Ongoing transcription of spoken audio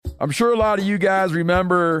I'm sure a lot of you guys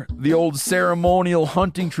remember the old ceremonial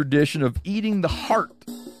hunting tradition of eating the heart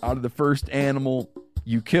out of the first animal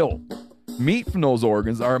you kill. Meat from those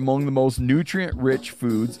organs are among the most nutrient-rich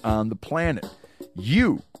foods on the planet.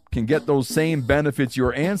 You can get those same benefits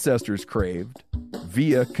your ancestors craved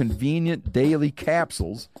via convenient daily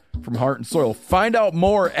capsules from Heart and Soil. Find out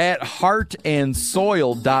more at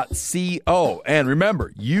heartandsoil.co. And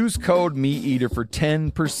remember, use code MeatEater for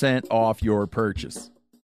 10% off your purchase.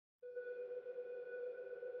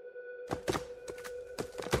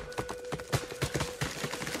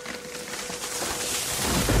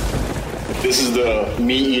 This is the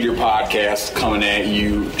MeatEater podcast coming at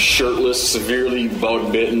you shirtless, severely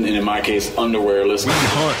bug-bitten, and in my case, underwearless. We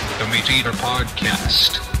hunt the MeatEater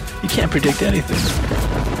podcast. You can't predict anything.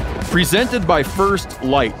 Presented by First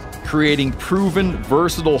Light, creating proven,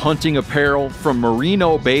 versatile hunting apparel from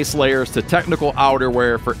merino base layers to technical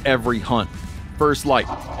outerwear for every hunt. First Light.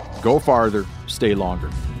 Go farther, stay longer.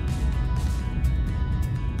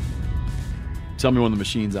 Tell me when the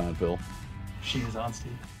machine's on, Phil. Machine is on,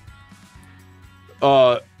 Steve.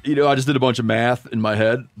 I just did a bunch of math in my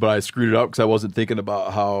head, but I screwed it up because I wasn't thinking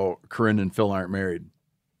about how Corinne and Phil aren't married.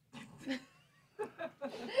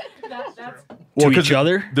 To each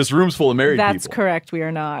other? This room's full of married people. That's correct. We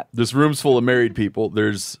are not. This room's full of married people.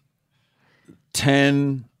 There's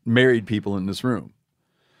 10 married people in this room.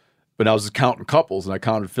 But I was just counting couples, and I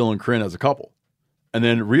counted Phil and Corinne as a couple. And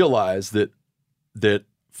then realized that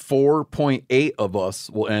 4.8 of us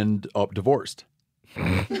will end up divorced.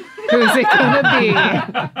 Who's it gonna be?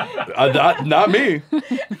 Not me.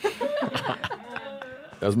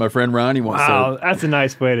 As my friend Ronnie once said. Wow, that's a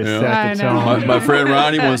nice way to set the tone. My friend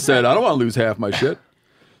Ronnie once said, I don't want to lose half my shit.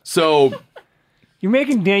 So you're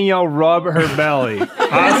making Danielle rub her belly.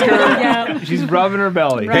 Oscar, she's rubbing her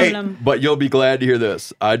belly. Hey, but you'll be glad to hear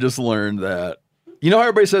this. I just learned that, you know how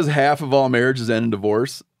everybody says half of all marriages end in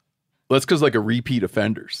divorce? Well, that's because like a repeat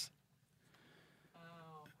offenders.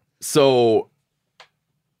 So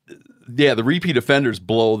yeah, the repeat offenders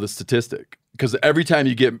blow the statistic because every time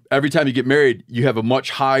you get married, you have a much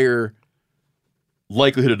higher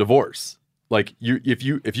likelihood of divorce. Like if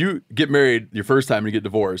you get married your first time and you get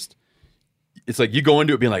divorced, it's like you go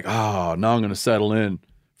into it being like, oh, now I'm going to settle in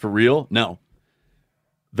for real. No,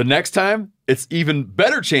 the next time it's even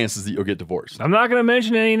better chances that you'll get divorced. I'm not going to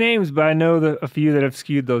mention any names, but I know a few that have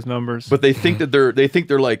skewed those numbers. But they think that they're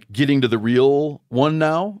like getting to the real one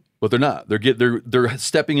now. But they're not. They're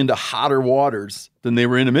stepping into hotter waters than they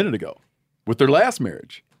were in a minute ago with their last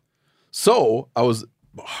marriage. So I was,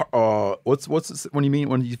 what's this, when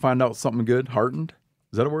you find out something good? Heartened?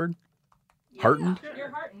 Is that a word? Yeah, heartened?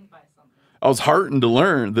 You're heartened by something. I was heartened to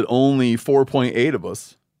learn that only 4.8 of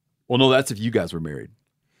us. Well, no, that's if you guys were married.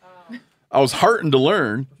 Oh. I was heartened to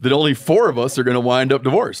learn that only 4 of us are going to wind up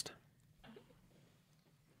divorced.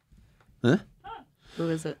 Huh? Who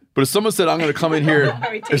is it? But if someone said I'm going to come in here,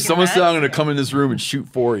 if someone said I'm going to come in this room and shoot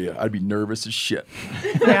for you, I'd be nervous as shit.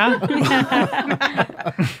 Yeah.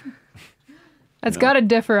 That's got to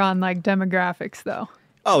differ on like demographics, though.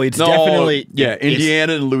 Oh, it's definitely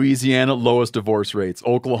Indiana and Louisiana, lowest divorce rates.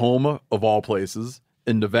 Oklahoma, of all places,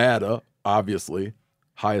 and Nevada, obviously,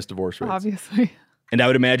 highest divorce rates. Obviously. And I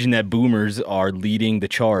would imagine that boomers are leading the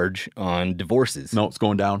charge on divorces. No, it's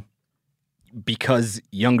going down because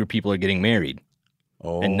younger people are getting married.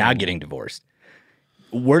 And not getting divorced.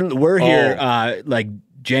 We're here like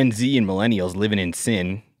Gen Z and millennials living in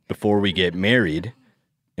sin before we get married.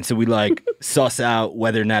 And so we like suss out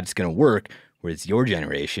whether or not it's going to work, whereas your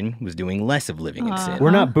generation was doing less of living in sin. We're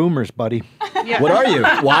not boomers, buddy. Yeah. What are you?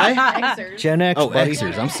 Why? Xers. Gen X, buddy.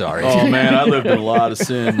 Xers. I'm sorry. Oh, man, I lived in a lot of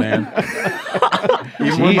sin, man.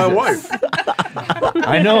 Even with my wife.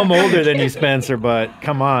 I know I'm older than you, Spencer, but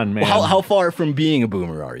come on, man. Well, how far from being a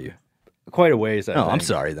boomer are you? Quite a ways, I think. I'm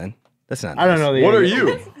sorry then. That's not I don't know. What are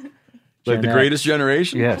you? Like Gen the X. greatest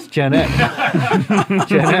generation? Yes, Gen X.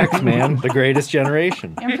 Gen X, man. The greatest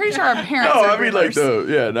generation. I'm pretty sure our parents No, are I mean like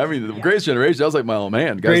the greatest generation. That was like my old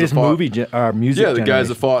man. Guys Greatest that fought, music Yeah, the generation. guys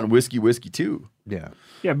that fought in Whiskey too. Yeah.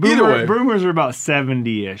 Yeah, Either way. boomers are about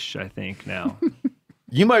 70-ish, I think, now.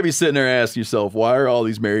 You might be sitting there asking yourself, why are all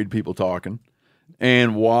these married people talking?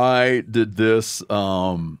 And why did this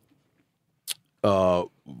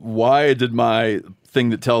why did my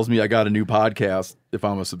thing that tells me I got a new podcast, if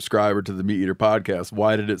I'm a subscriber to the MeatEater podcast,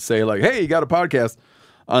 why did it say like, hey, you got a podcast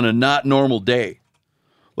on a not normal day?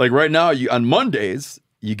 Like right now, on Mondays,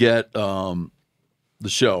 you get the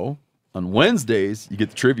show. On Wednesdays, you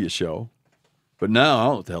get the trivia show. But now, I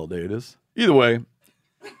don't know what the hell day it is. Either way,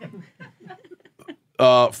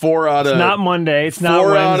 4 out of It's not Monday. It's not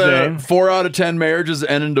Wednesday. 4 out of 10 marriages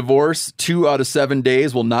end in divorce. 2 out of 7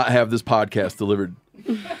 days will not have this podcast delivered.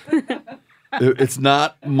 It's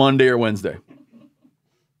not Monday or Wednesday.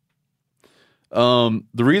 The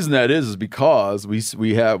reason that is because we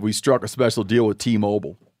struck a special deal with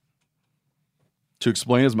T-Mobile. To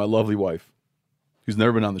explain is my lovely wife, who's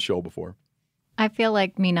never been on the show before. I feel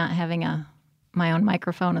like me not having my own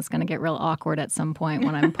microphone is going to get real awkward at some point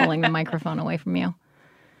when I'm pulling the microphone away from you.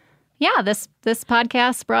 Yeah, this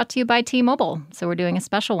podcast brought to you by T-Mobile. So we're doing a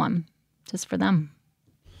special one just for them.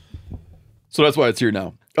 So that's why it's here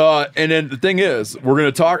now. And then the thing is, we're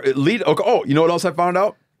going to talk. Okay, oh, you know what else I found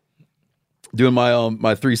out? Doing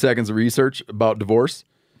my 3 seconds of research about divorce.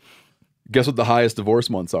 Guess what the highest divorce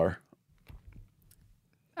months are?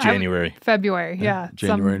 January. February, yeah.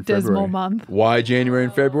 January Some and dismal February. month. Why January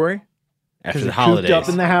and February? After the Cooped holidays. up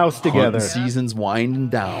in the house together. Hunting season's winding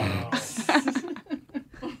down.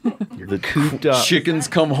 The cooped up. Chickens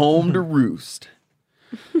come home to roost.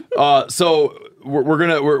 So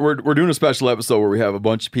we're doing a special episode where we have a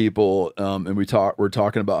bunch of people and we're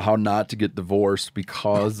talking about how not to get divorced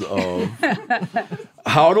because of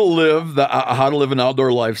how to live an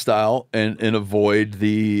outdoor lifestyle and avoid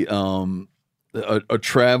the a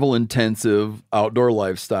travel intensive outdoor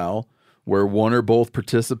lifestyle where one or both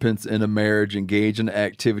participants in a marriage engage in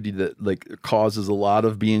activity that like causes a lot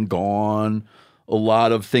of being gone, a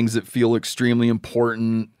lot of things that feel extremely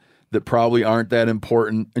important that probably aren't that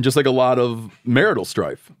important, and just like a lot of marital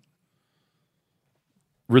strife,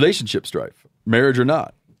 relationship strife, marriage or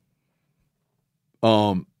not.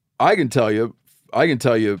 I can tell you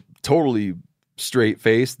totally straight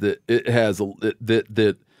face that it has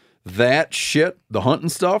that shit, the hunting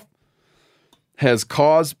stuff, has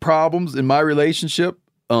caused problems in my relationship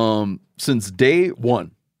since day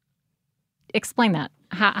one. Explain that.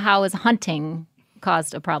 How has hunting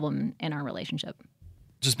caused a problem in our relationship?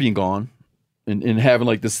 Just being gone and having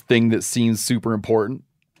like this thing that seems super important,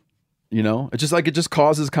 you know, it just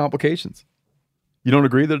causes complications. You don't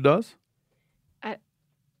agree that it does?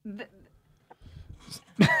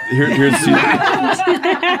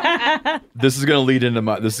 This is going to lead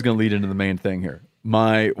into the main thing here.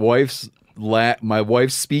 My wife's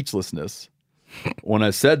speechlessness when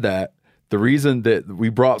I said that. The reason that we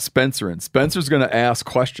brought Spencer's going to ask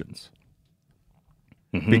questions.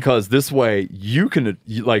 Mm-hmm. Because this way you can,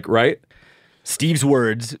 right? Steve's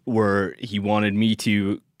words were he wanted me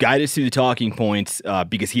to guide us through the talking points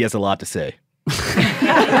because he has a lot to say. Which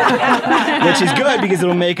is good because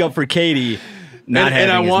it'll make up for Katie not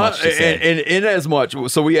having as much to say. And in as much,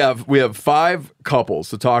 so we have 5 couples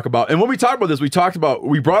to talk about. And when we talked about this, we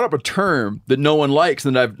brought up a term that no one likes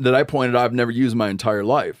and that I pointed out I've never used my entire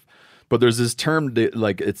life. But there's this term that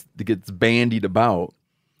it gets bandied about.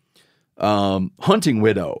 Hunting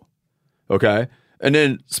widow. Okay. And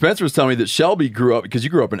then Spencer was telling me that Shelby grew up, because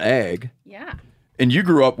you grew up in ag. Yeah. And you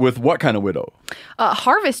grew up with what kind of widow?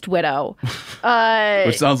 Harvest widow.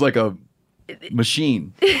 Which sounds like a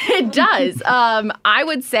machine. It does. I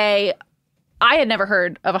would say I had never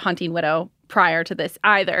heard of a hunting widow prior to this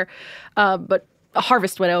either. But a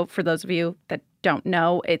harvest widow, for those of you that don't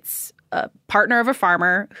know, it's a partner of a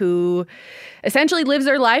farmer who essentially lives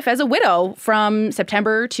their life as a widow from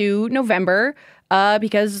September to November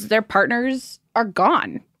because their partners are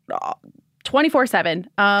gone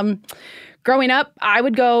 24/7. Growing up, I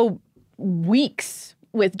would go weeks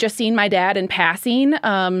with just seeing my dad in passing,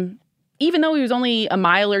 even though he was only a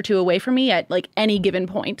mile or two away from me at like any given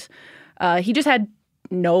point. He just had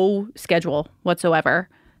no schedule whatsoever.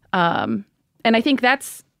 And I think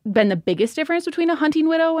that's been the biggest difference between a hunting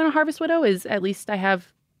widow and a harvest widow is at least I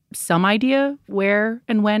have some idea where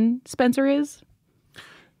and when Spencer is.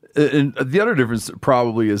 And the other difference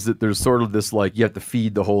probably is that there's sort of this like you have to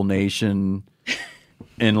feed the whole nation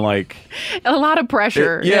and like a lot of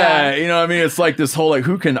pressure. Yeah, you know what I mean? It's like this whole like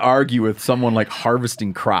who can argue with someone like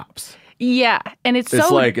harvesting crops? Yeah, and it's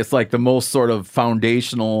like the most sort of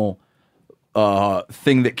foundational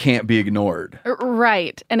thing that can't be ignored.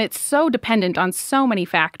 Right. And it's so dependent on so many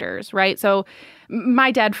factors, right? So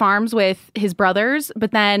my dad farms with his brothers,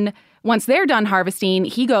 but then once they're done harvesting,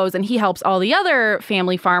 he goes and he helps all the other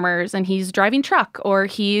family farmers and he's driving truck or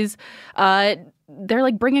he's, they're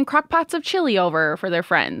like bringing crock pots of chili over for their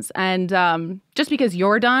friends. And just because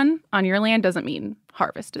you're done on your land doesn't mean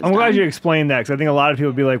harvest is I'm done. glad you explained that because I think a lot of people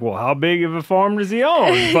would be like, well, how big of a farm does he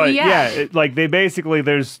own? But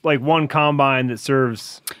there's like one combine that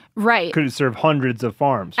serves... Right. Could serve hundreds of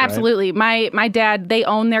farms. Absolutely. Right? My dad, they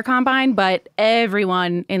own their combine, but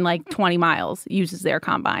everyone in like 20 miles uses their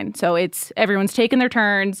combine. So everyone's taking their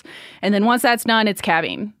turns. And then once that's done, it's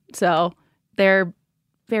calving. So they're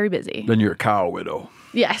very busy. Then you're a cow widow.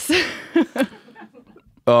 Yes.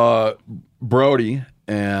 Brody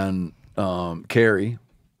and Carrie.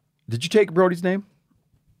 Did you take Brody's name?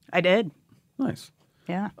 I did. Nice.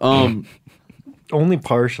 Yeah. Only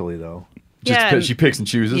partially, though. Just she picks and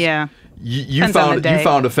chooses. Yeah. You found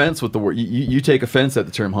offense with the word. You take offense at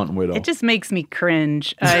the term hunting widow. It just makes me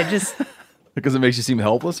cringe. I just because it makes you seem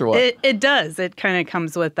helpless, or what? It does. It kind of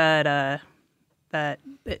comes with that. That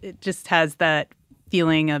it just has that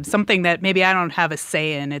feeling of something that maybe I don't have a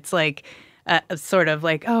say in. It's like sort of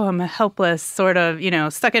like, oh, I'm a helpless, sort of,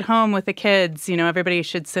 stuck at home with the kids. Everybody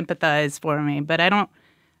should sympathize for me, but I don't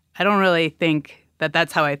really think that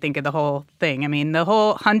that's how I think of the whole thing. I mean, the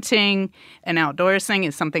whole hunting and outdoors thing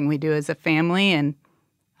is something we do as a family, and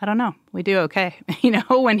I don't know, we do okay.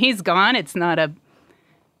 When he's gone, it's not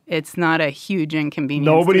a huge inconvenience.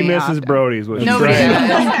 Nobody to me misses often. Brody's. Nobody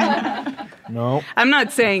does. No. I'm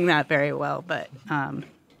not saying that very well, but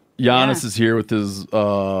Giannis is here with his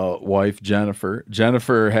wife Jennifer.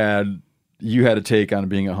 Jennifer you had a take on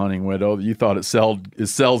being a hunting widow. You thought it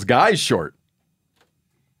sells guys short.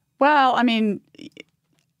 Well, I mean,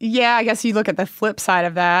 yeah, I guess you look at the flip side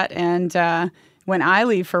of that. And when I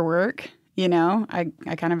leave for work, I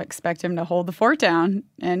kind of expect him to hold the fort down.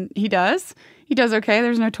 And he does. He does okay.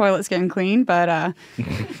 There's no toilets getting cleaned, but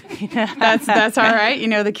that's all right.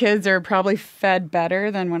 The kids are probably fed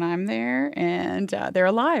better than when I'm there, and they're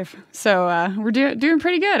alive. So we're doing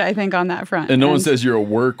pretty good, I think, on that front. And no one says you're a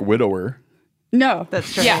work widower. No.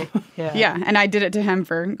 That's true. Yeah. And I did it to him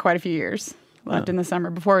for quite a few years. Left in the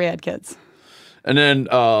summer before we had kids. And then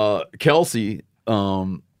Kelsey,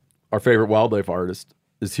 our favorite wildlife artist,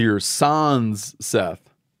 is here. Sans Seth.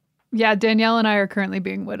 Yeah, Danielle and I are currently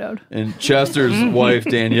being widowed. And Chester's wife,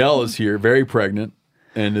 Danielle, is here, very pregnant,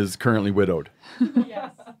 and is currently widowed.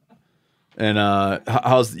 Yes. And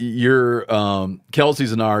how's your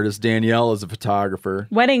Kelsey's an artist, Danielle is a photographer.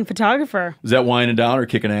 Wedding photographer. Is that winding down or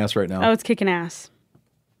kicking ass right now? Oh, it's kicking ass.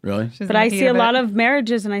 Really? But I see a lot of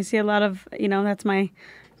marriages, and I see a lot of, that's my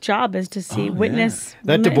job, is to see witness.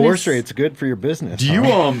 Yeah. That divorce rate's good for your business. Do you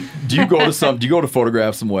go to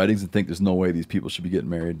photograph some weddings and think there's no way these people should be getting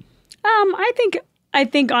married? I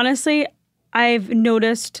think honestly, I've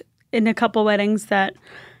noticed in a couple weddings that,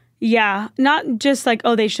 yeah, not just like,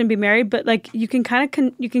 oh, they shouldn't be married, but like you can kind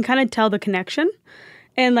of tell the connection,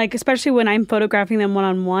 and like especially when I'm photographing them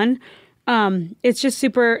one-on-one. It's just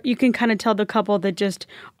super. You can kind of tell the couple that just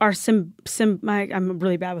are I'm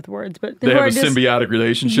really bad with words, but they have a symbiotic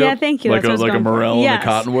relationship. Yeah, thank you. Like a morel and a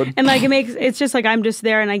cottonwood. And like it's just like I'm just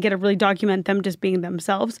there, and I get to really document them just being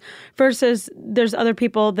themselves. Versus there's other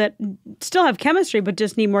people that still have chemistry, but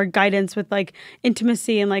just need more guidance with like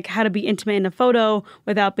intimacy and like how to be intimate in a photo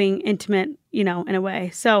without being intimate, in a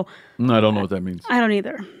way. So I don't know what that means. I don't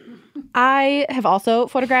either. I have also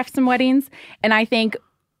photographed some weddings, and I think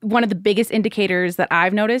one of the biggest indicators that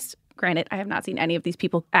I've noticed, granted, I have not seen any of these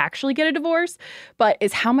people actually get a divorce, but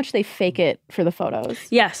is how much they fake it for the photos.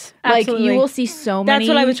 Yes, absolutely. Like you will see so many. That's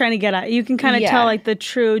what I was trying to get at. You can kind of tell like the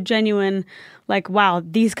true, genuine, like, wow,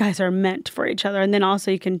 these guys are meant for each other. And then also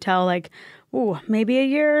you can tell like, ooh, maybe a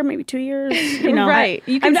year, maybe 2 years. Right.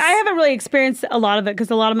 I haven't really experienced a lot of it because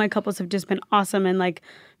a lot of my couples have just been awesome and like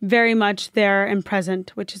very much there and present,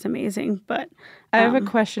 which is amazing. But I have a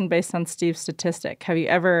question based on Steve's statistic. Have you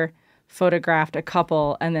ever photographed a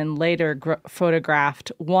couple and then later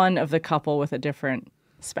photographed one of the couple with a different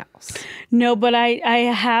spouse? No, but I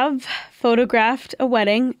have photographed a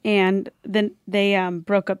wedding, and then they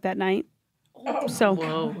broke up that night.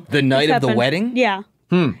 So the night of the wedding? Yeah.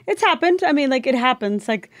 It's happened. I mean, like it happens.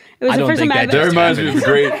 Like it was the first time that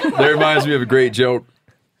reminds me of a great joke.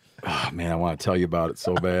 Oh man, I want to tell you about it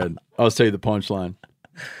so bad. I'll tell you the punchline.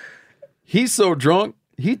 He's so drunk,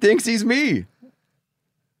 he thinks he's me.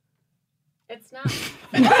 It's not.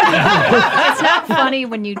 It's not funny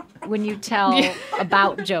when you tell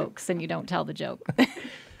about jokes and you don't tell the joke.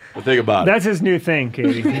 But think about it. That's his new thing,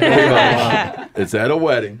 Katie. It's at a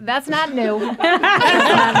wedding. That's not new.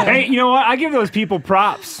 Hey, you know what? I give those people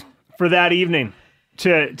props for that evening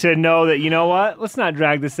to know that, you know what? Let's not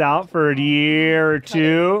drag this out for a year or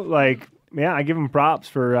two. Like, yeah, I give them props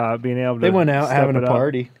for being able to. They went out having a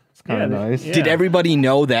party. It's kind of nice. Did everybody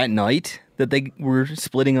know that night that they were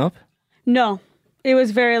splitting up? No. It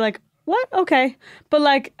was very like, what? Okay. But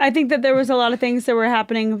like, I think that there was a lot of things that were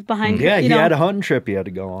happening behind. Yeah, he had a hunting trip he had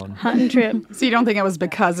to go on. Hunting trip. So you don't think it was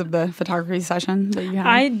because of the photography session that you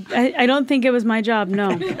had? I don't think it was my job. No.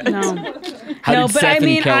 How did but Seth I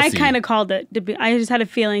mean, and Kelsey? I kind of called it. I just had a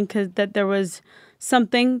feeling that there was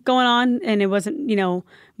something going on, and it wasn't,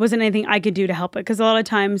 wasn't anything I could do to help it. Because a lot of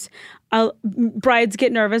times brides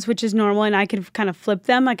get nervous, which is normal, and I can kind of flip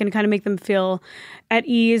them. I can kind of make them feel at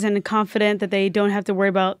ease and confident that they don't have to worry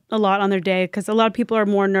about a lot on their day. Because a lot of people are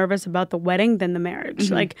more nervous about the wedding than the marriage.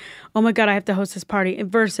 Mm-hmm. Like, oh my God, I have to host this party,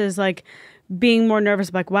 versus like being more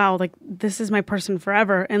nervous, like, wow, like this is my person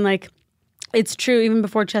forever. And like, it's true, even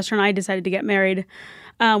before Chester and I decided to get married,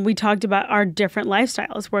 we talked about our different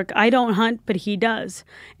lifestyles. Where I don't hunt, but he does.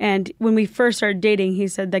 And when we first started dating, he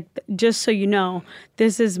said, like, just so you know,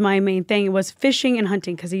 this is my main thing. It was fishing and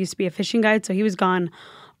hunting, because he used to be a fishing guide, so he was gone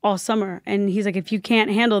all summer. And he's like, if you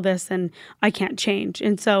can't handle this, then I can't change.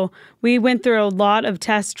 And so we went through a lot of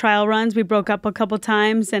test trial runs. We broke up a couple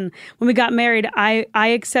times. And when we got married, I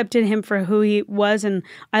accepted him for who he was, and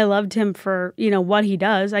I loved him for, what he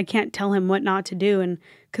does. I can't tell him what not to do, and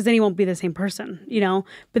because then he won't be the same person,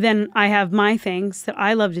 But then I have my things that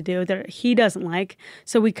I love to do that he doesn't like.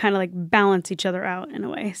 So we kind of like balance each other out in a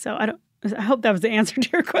way. So I hope that was the answer to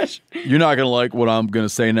your question. You're not going to like what I'm going to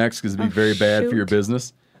say next, because it'd be very bad for your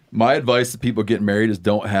business. My advice to people getting married is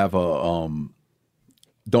don't have a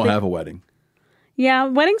wedding. Yeah,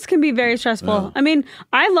 weddings can be very stressful. Yeah. I mean,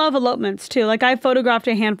 I love elopements too. Like, I photographed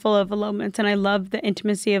a handful of elopements, and I love the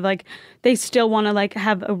intimacy of like they still want to like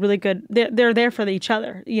have a really good. They're there for each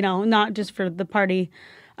other, not just for the party.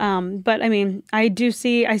 But I mean, I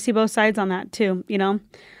see both sides on that too.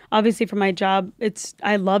 Obviously for my job,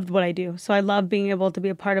 I loved what I do, so I love being able to be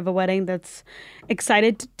a part of a wedding that's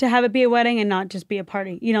excited to have it be a wedding and not just be a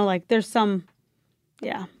party. Like there's some,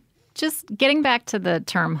 yeah. Just getting back to the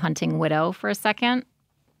term hunting widow for a second,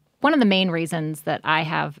 one of the main reasons that I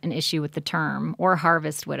have an issue with the term, or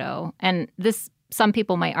harvest widow, and this some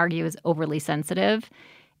people might argue is overly sensitive.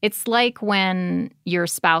 It's like when your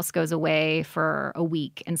spouse goes away for a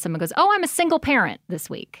week and someone goes, oh, I'm a single parent this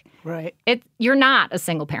week. Right. You're not a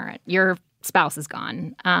single parent. Your spouse is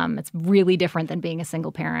gone. It's really different than being a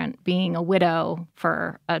single parent. Being a widow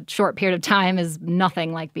for a short period of time is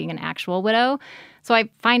nothing like being an actual widow. So I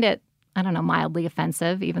find it, mildly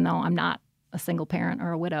offensive, even though I'm not a single parent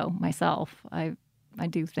or a widow myself. I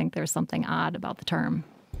do think there's something odd about the term.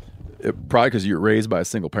 Probably because you were raised by a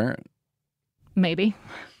single parent. Maybe.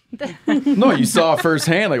 No, you saw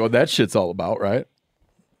firsthand like what that shit's all about, right?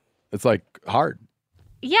 It's like hard.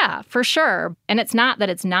 Yeah, for sure. And it's not that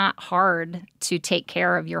it's not hard to take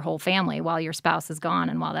care of your whole family while your spouse is gone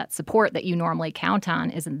and while that support that you normally count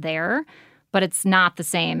on isn't there. But it's not the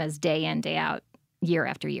same as day in, day out, year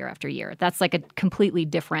after year after year. That's like a completely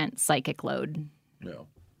different psychic load. Yeah.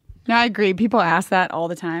 No, I agree. People ask that all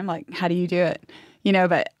the time, like, how do you do it?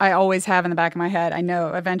 But I always have in the back of my head, I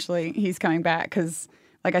know eventually he's coming back, because,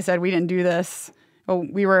 like I said, we didn't do this. Well,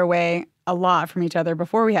 we were away a lot from each other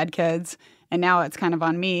before we had kids. And now it's kind of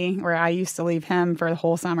on me, where I used to leave him for the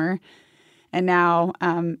whole summer. And now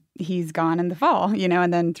he's gone in the fall,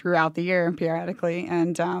 and then throughout the year periodically.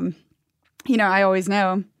 And, I always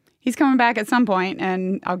know he's coming back at some point,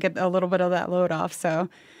 and I'll get a little bit of that load off. So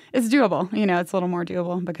it's doable. It's a little more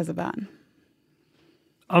doable because of that.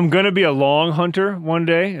 I'm going to be a long hunter one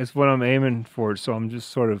day is what I'm aiming for. So I'm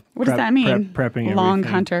just sort of What does that mean? Prepping long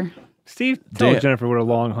everything. hunter. Steve, tell Jennifer what a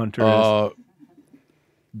long hunter is.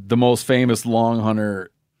 The most famous long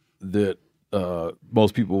hunter that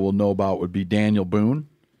most people will know about would be Daniel Boone.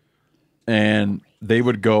 And they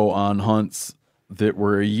would go on hunts that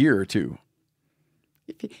were a year or two.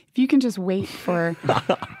 If you can just wait for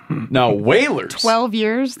Now, whalers. 12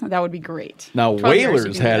 years, that would be great. Now, 12 years, whalers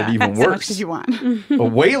you can had do it that even as worse. much as you want. A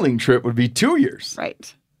whaling trip would be 2 years.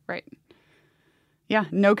 Right. Yeah,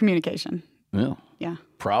 no communication. Yeah. Yeah.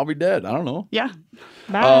 Probably dead. I don't know. Yeah.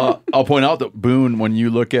 I'll point out that Boone, when you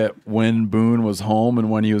look at when Boone was home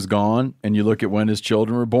and when he was gone, and you look at when his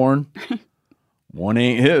children were born, one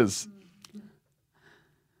ain't his.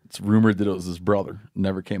 It's rumored that it was his brother.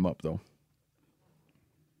 Never came up, though.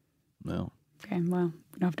 No. Okay, well,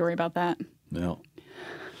 we don't have to worry about that. No.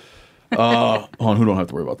 Who don't have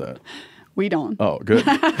to worry about that? We don't. Oh, good.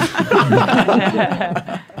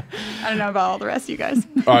 I don't know about all the rest of you guys.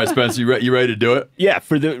 All right, Spencer, you ready to do it? Yeah,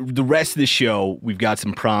 for the rest of the show, we've got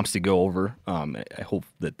some prompts to go over. I hope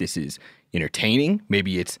that this is entertaining.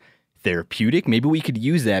 Maybe it's therapeutic. Maybe we could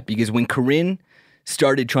use that, because when Corinne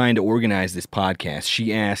started trying to organize this podcast,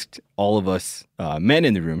 she asked all of us men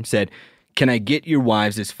in the room, said, can I get your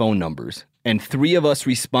wives' phone numbers? And 3 of us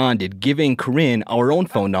responded, giving Corinne our own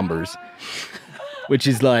phone numbers, which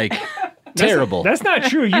is like... terrible. That's not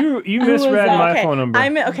true. You misread my phone number.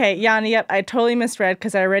 Yanni, yep, I totally misread,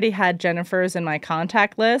 because I already had Jennifer's in my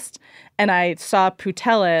contact list, and I saw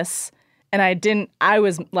Putelis, and I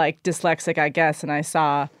was like dyslexic, I guess, and I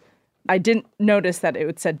saw I didn't notice that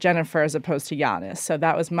it said Jennifer as opposed to Giannis. So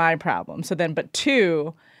that was my problem. So then, but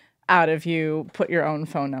 2 out of you put your own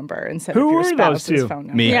phone number instead of your spouse's phone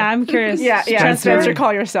number. Me. Yeah, I'm curious. Yeah, Spencer,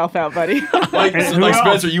 call yourself out, buddy. like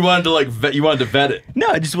Spencer, you wanted to vet it. No,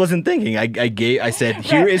 I just wasn't thinking. I said,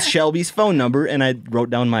 here is Shelby's phone number, and I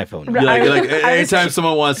wrote down my phone number. Anytime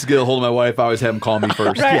someone wants to get a hold of my wife, I always have them call me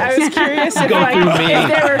first. Right, I was curious if, Go through me. if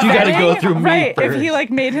they were You got to go vetting, through me right, first. if he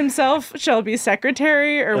made himself Shelby's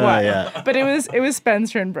secretary or what. Yeah. But it was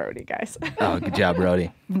Spencer and Brody, guys. Oh, good job, Brody.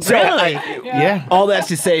 So, Yeah. All that's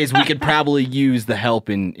to say is we could probably use the help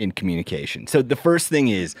in communication. So the first thing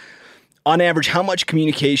is, on average, how much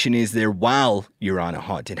communication is there while you're on a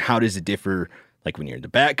hunt? And how does it differ, like when you're in the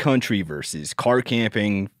backcountry versus car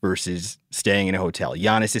camping versus staying in a hotel?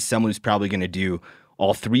 Giannis is someone who's probably going to do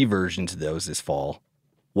all 3 versions of those this fall.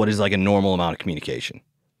 What is like a normal amount of communication?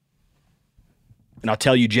 And I'll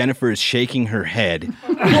tell you, Jennifer is shaking her head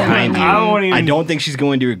behind you. I don't think she's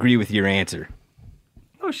going to agree with your answer.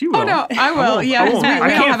 Oh, she will. Oh, no, I will. Yeah, because we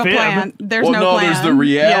don't have a plan. There's no plan. There's the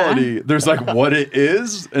reality. Yeah. There's like what it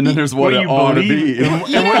is, and then there's what it ought to be. And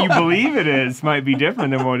what you believe it is might be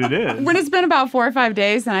different than what it is. When it's been about 4 or 5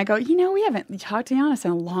 days, then I go, we haven't talked to Giannis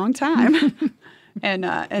in a long time. and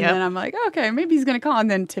then I'm like, okay, maybe he's going to call.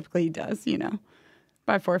 And then typically he does,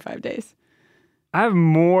 by 4 or 5 days. I have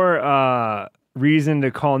more reason to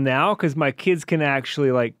call now because my kids can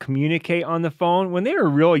actually communicate on the phone. When they were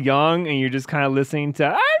real young and you're just kind of listening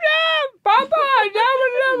to Papa,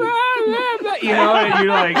 and you're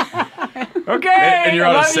like, okay, and you're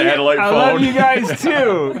on a satellite phone. I love you guys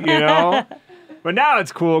too, But now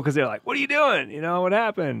it's cool because they're like, what are you doing? What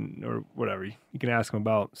happened? Or whatever. You can ask them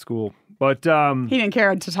about school. But he didn't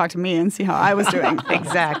care to talk to me and see how I was doing.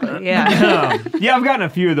 Exactly. Yeah. Yeah, I've gotten a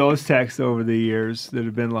few of those texts over the years that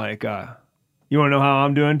have been like, you want to know how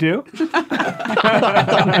I'm doing too?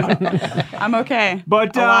 I'm okay.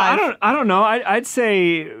 But I don't know. I'd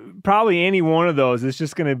say probably any one of those. It's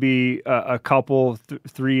just going to be a couple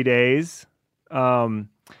 3 days.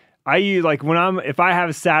 I use if I have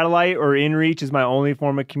a satellite or inReach is my only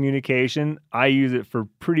form of communication, I use it for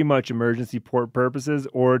pretty much emergency port purposes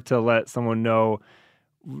or to let someone know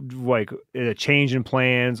a change in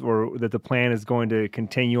plans or that the plan is going to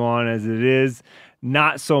continue on as it is.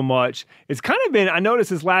 Not so much. It's kind of been, I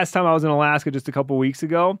noticed this last time I was in Alaska just a couple weeks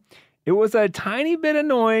ago. It was a tiny bit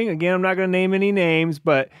annoying. Again, I'm not going to name any names,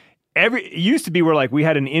 but it used to be where we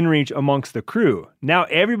had an inReach amongst the crew. Now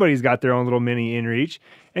everybody's got their own little mini inReach.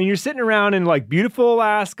 And you're sitting around in beautiful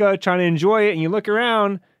Alaska trying to enjoy it. And you look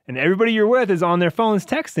around and everybody you're with is on their phones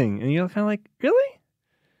texting. And you're kind of like, really?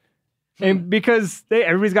 And because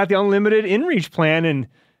everybody's got the unlimited inReach plan and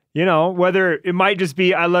whether it might just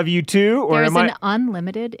be I love you too, or there's an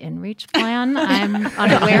unlimited inReach plan. I'm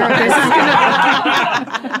unaware of this.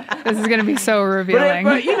 This is going to be so revealing.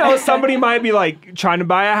 But somebody might be trying to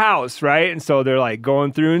buy a house, right? And so they're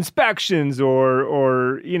going through inspections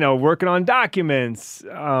or working on documents.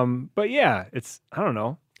 But yeah, I don't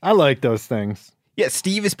know. I like those things. Yeah,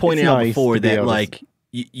 Steve has pointed out before that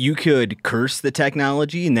you could curse the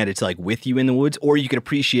technology and that it's with you in the woods, or you could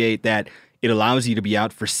appreciate that it allows you to be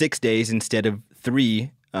out for 6 days instead of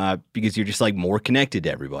 3 because you're just more connected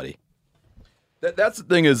to everybody. That's the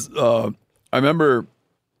thing is, I remember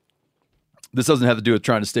this doesn't have to do with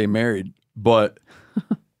trying to stay married, but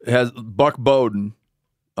it has Buck Bowden,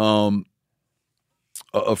 a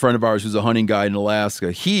friend of ours who's a hunting guide in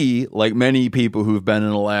Alaska. He, like many people who've been in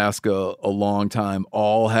Alaska a long time,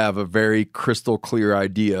 all have a very crystal clear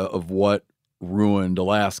idea of what ruined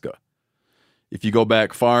Alaska. If you go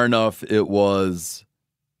back far enough, it was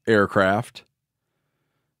aircraft.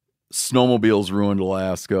 Snowmobiles ruined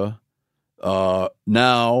Alaska.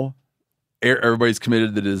 Now, everybody's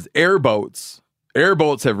committed that it is airboats.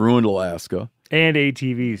 Airboats have ruined Alaska. And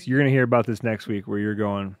ATVs. You're going to hear about this next week where you're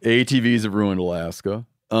going. ATVs have ruined Alaska.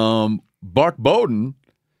 Buck Bowden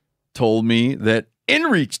told me that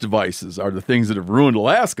inReach devices are the things that have ruined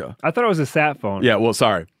Alaska. I thought it was a sat phone. Yeah, well,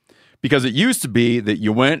 sorry. Because it used to be that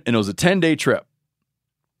you went and it was a 10-day trip.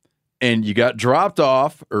 And you got dropped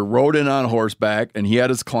off or rode in on horseback and he had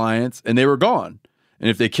his clients and they were gone. And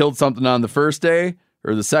if they killed something on the first day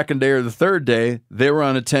or the second day or the third day, they were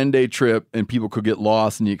on a 10-day trip and people could get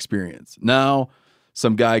lost in the experience. Now,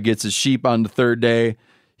 some guy gets his sheep on the third day.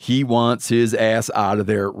 He wants his ass out of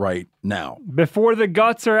there right now. Before the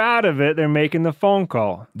guts are out of it, they're making the phone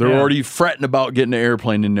call. They're already fretting about getting an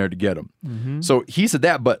airplane in there to get them. Mm-hmm. So he said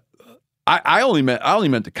that, but I only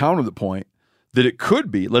meant to counter the point that it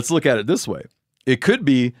could be, let's look at it this way. It could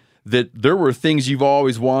be that there were things you've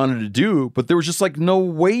always wanted to do, but there was just no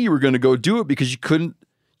way you were going to go do it because you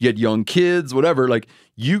you had young kids, whatever. Like,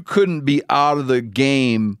 you couldn't be out of the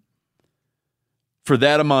game for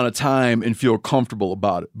that amount of time and feel comfortable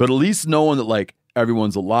about it. But at least knowing that, like,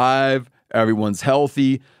 everyone's alive, everyone's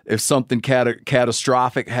healthy. If something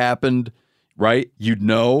catastrophic happened, right, you'd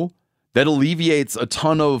know. That alleviates a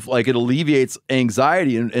ton of, like, it alleviates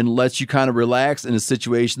anxiety and lets you kind of relax in a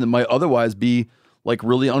situation that might otherwise be, like,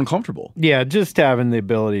 really uncomfortable. Yeah, just having the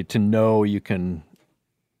ability to know you can,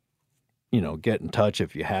 get in touch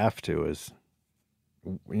if you have to is,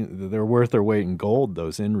 they're worth their weight in gold,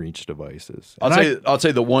 those inReach devices. I'll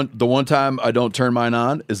say the one time I don't turn mine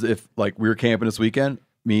on is if, like, we were camping this weekend,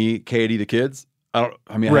 me, Katie, the kids. I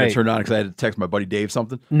had to turn it on because I had to text my buddy Dave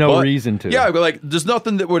something. No reason to. Yeah, but, like, there's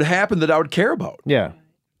nothing that would happen that I would care about. Yeah.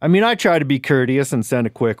 I mean, I try to be courteous and send a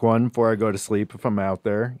quick one before I go to sleep if I'm out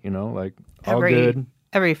there, like, all good.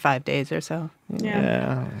 Every 5 days or so.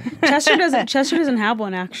 Yeah. Chester doesn't have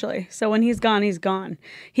one, actually. So when he's gone, he's gone.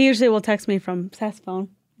 He usually will text me from Seth's phone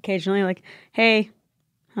occasionally, like, hey,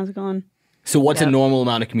 how's it going? So what's a normal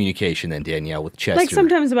amount of communication then, Danielle, with Chester? Like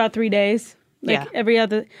sometimes about 3 days. Like every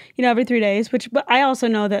 3 days, but I also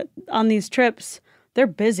know that on these trips, they're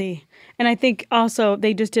busy. And I think also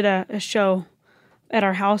they just did a show at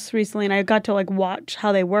our house recently, and I got to, like, watch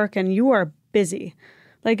how they work, and you are busy.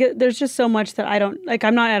 Like, there's just so much that I don't, like,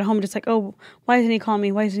 I'm not at home just like, oh, why doesn't he call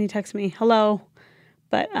me? Why doesn't he text me? Hello.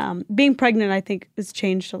 But being pregnant, I think, has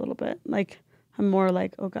changed a little bit. Like, I'm more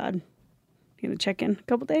like, oh, God, you gonna check in a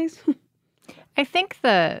couple days? I think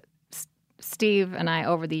Steve and I,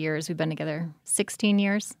 over the years, we've been together 16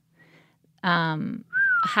 years.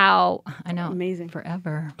 How, I know, amazing,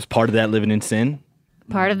 forever. Was part of that living in sin?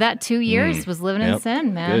 Part of that 2 years was living in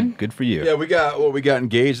sin, man. Good for you. Yeah, we got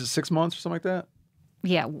engaged at 6 months or something like that.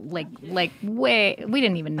 Yeah, like way, we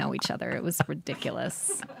didn't even know each other. It was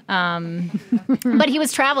ridiculous. But he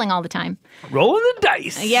was traveling all the time. Rolling the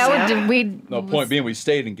dice. Yeah, point being, we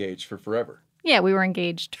stayed engaged for forever. Yeah, we were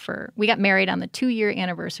engaged we got married on the 2-year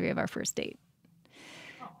anniversary of our first date.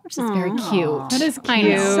 Which is very cute. That is I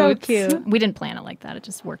cute. know. So cute. We didn't plan it like that. It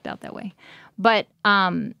just worked out that way. But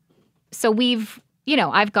so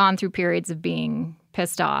I've gone through periods of being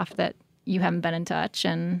pissed off that you haven't been in touch,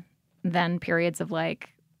 and then periods of, like,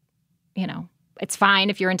 it's fine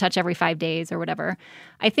if you're in touch every 5 days or whatever.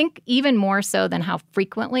 I think even more so than how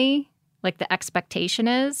frequently, like, the expectation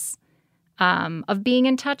is of being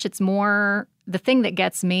in touch, it's more, the thing that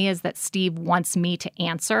gets me is that Steve wants me to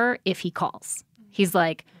answer if he calls. He's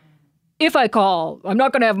like, if I call, I'm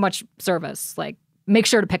not going to have much service. Like, make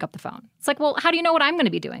sure to pick up the phone. It's like, well, how do you know what I'm going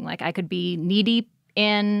to be doing? Like, I could be knee-deep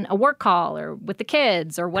in a work call or with the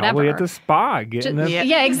kids or whatever. Probably at the spa getting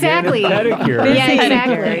yeah, exactly. Getting a pedicure. Yeah,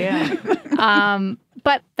 exactly.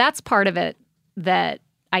 But that's part of it that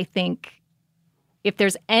I think if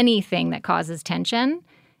there's anything that causes tension,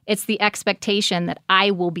 it's the expectation that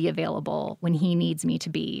I will be available when he needs me to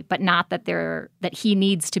be, but not that he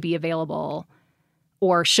needs to be available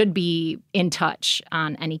or should be in touch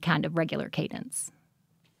on any kind of regular cadence.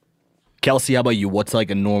 Kelsey, how about you? What's, like,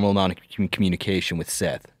 a normal amount of communication with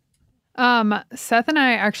Seth? Seth and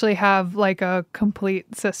I actually have, like, a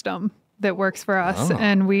complete system that works for us.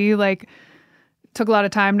 And we, like, took a lot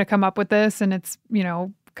of time to come up with this, and it's,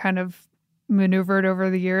 kind of maneuvered over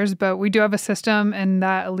the years, but we do have a system, and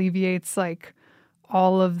that alleviates, like,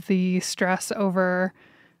 all of the stress over,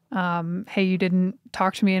 hey, you didn't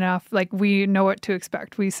talk to me enough. Like, we know what to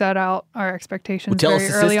expect. We set out our expectations very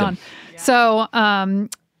early on. Yeah. So,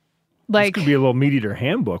 like, this could be a little MeatEater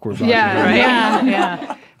handbook. We're about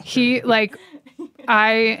yeah. He, like,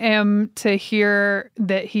 I am to hear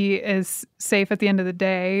that he is safe at the end of the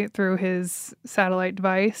day through his satellite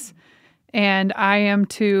device, and I am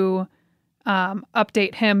to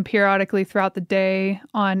update him periodically throughout the day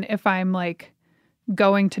on if I'm, like,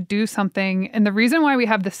 going to do something. And the reason why we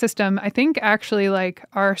have the system, I think actually, like,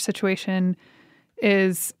 our situation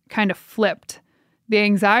is kind of flipped. The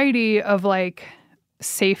anxiety of, like,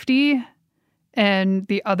 safety and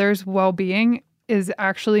the other's well-being is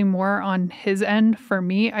actually more on his end for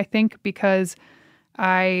me, I think, because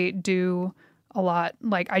I do a lot,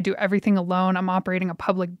 like, I do everything alone. I'm operating a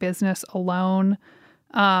public business alone.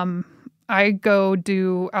 I go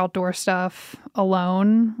do outdoor stuff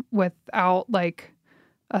alone without, like,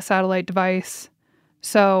 a satellite device.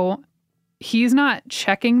 So he's not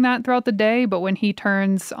checking that throughout the day, but when he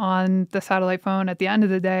turns on the satellite phone at the end of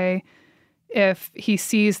the day, if he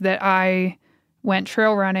sees that I went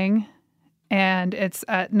trail running and it's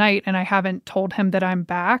at night and I haven't told him that I'm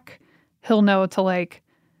back, he'll know to, like,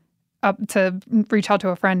 to reach out to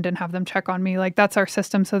a friend and have them check on me. Like, that's our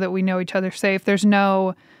system so that we know each other's safe.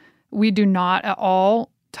 We do not at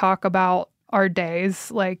all talk about our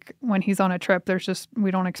days. Like when he's on a trip,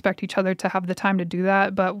 we don't expect each other to have the time to do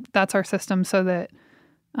that, but that's our system so that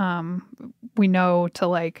we know to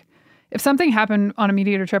like, if something happened on a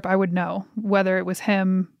MeatEater trip, I would know whether it was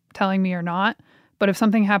him telling me or not. But if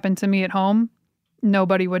something happened to me at home,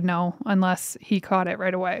 nobody would know unless he caught it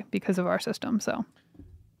right away because of our system. So,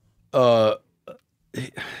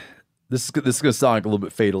 this is going to sound like a little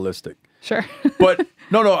bit fatalistic. Sure. But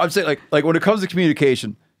no, I'm saying like when it comes to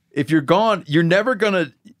communication, if you're gone, you're never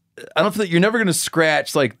gonna. I don't think you're never gonna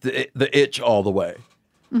scratch like the itch all the way.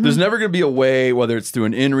 Mm-hmm. There's never gonna be a way, whether it's through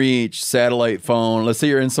an inReach, satellite phone. Let's say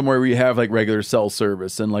you're in somewhere where you have like regular cell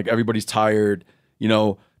service and like everybody's tired. You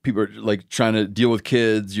know, people are like trying to deal with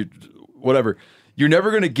kids. Whatever. You're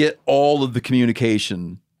never gonna get all of the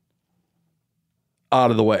communication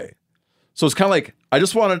out of the way. So it's kind of like I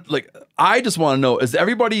just want to know, is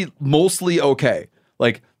everybody mostly okay?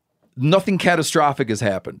 Like. Nothing catastrophic has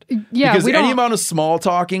happened. Yeah, because any amount of small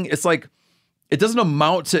talking, it's like it doesn't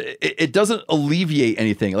amount to. It doesn't alleviate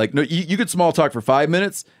anything. Like no, you could small talk for 5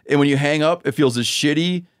 minutes, and when you hang up, it feels as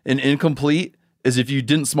shitty and incomplete as if you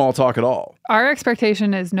didn't small talk at all. Our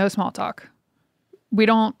expectation is no small talk. We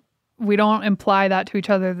don't imply that to each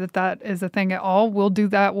other that is a thing at all. We'll do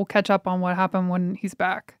that. We'll catch up on what happened when he's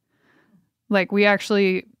back. Like we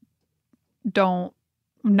actually don't.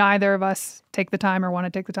 Neither of us take the time or want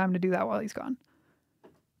to take the time to do that while he's gone.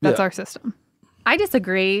 That's our system. I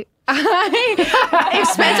disagree. If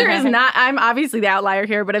Spencer is not, I'm obviously the outlier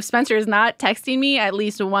here, but if Spencer is not texting me at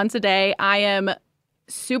least once a day, I am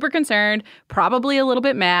super concerned, probably a little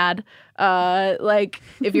bit mad. Like,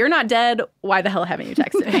 if you're not dead, why the hell haven't you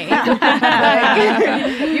texted me?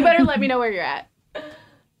 Like, you better let me know where you're at.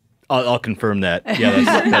 I'll confirm that. Yeah,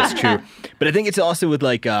 that's true. But I think it's also with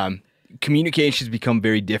like... communications become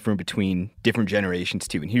very different between different generations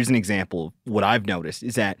too. And here's an example of what I've noticed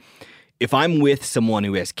is that if I'm with someone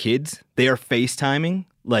who has kids, they are FaceTiming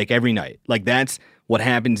like every night. Like that's what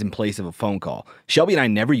happens in place of a phone call. Shelby and I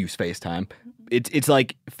never use FaceTime. It's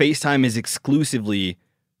like FaceTime is exclusively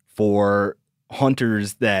for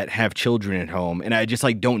hunters that have children at home. And I just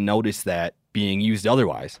like don't notice that being used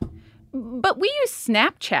otherwise. But we use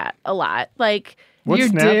Snapchat a lot. Like What's you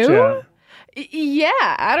Snapchat? do? Yeah,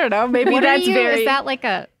 I don't know. Maybe that's very. Is that like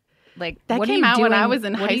a like that what came are you out doing? when I was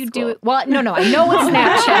in what high do you school? do? Well, no, I know what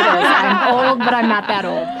Snapchat is. I'm old, but I'm not that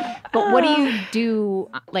old. But what do you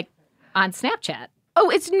do like on Snapchat? Oh,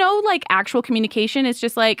 it's no like actual communication. It's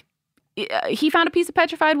just like he found a piece of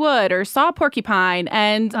petrified wood or saw a porcupine,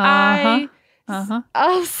 and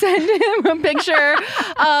I'll send him a picture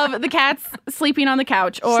of the cats sleeping on the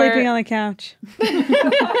couch or sleeping on the couch.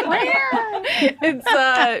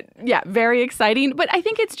 It's very exciting. But I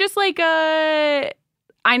think it's just like I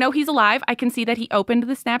know he's alive. I can see that he opened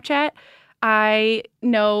the Snapchat. I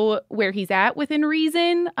know where he's at within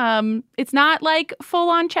reason. It's not like full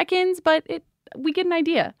on check-ins, but we get an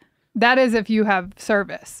idea. That is if you have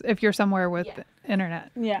service, if you're somewhere with internet.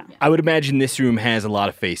 Yeah. I would imagine this room has a lot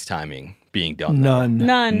of FaceTiming being done. None.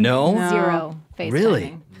 No? Zero FaceTiming.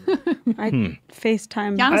 Really? I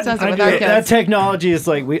FaceTime. Giannis does it with our kids. That technology is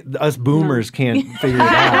like us boomers can't figure it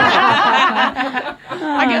out.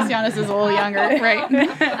 I guess Giannis is a little younger, right?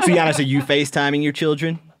 So Giannis, are you FaceTiming your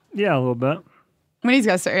children? Yeah, a little bit. When he's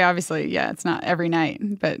got to stay, obviously, yeah, it's not every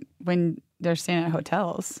night, but when they're staying at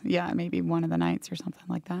hotels, yeah, maybe one of the nights or something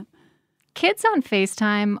like that. Kids on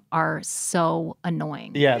FaceTime are so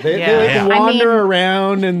annoying. Yeah, they wander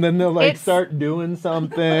around and then they'll like start doing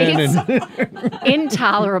something. It's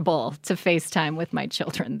intolerable to FaceTime with my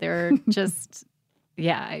children. They're just,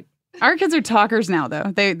 Our kids are talkers now,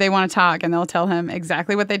 though. They want to talk, and they'll tell him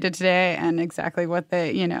exactly what they did today and exactly what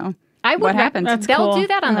they, what happened. They'll do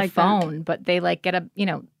that on the phone, but they like get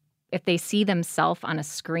if they see themselves on a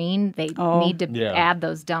screen, they need to add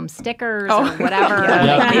those dumb stickers or whatever.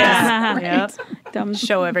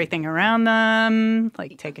 Show everything around them,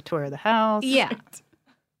 like take a tour of the house. Yeah.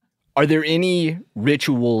 Are there any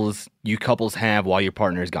rituals you couples have while your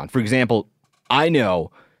partner is gone? For example, I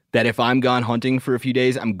know that if I'm gone hunting for a few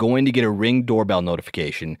days, I'm going to get a Ring doorbell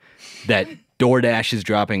notification that DoorDash is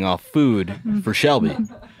dropping off food for Shelby.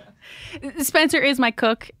 Spencer is my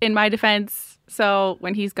cook, in my defense. So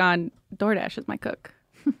when he's gone, DoorDash is my cook.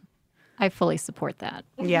 I fully support that.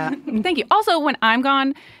 Yeah. Thank you. Also, when I'm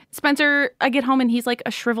gone, Spencer, I get home and he's like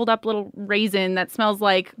a shriveled up little raisin that smells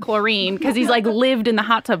like chlorine because he's like lived in the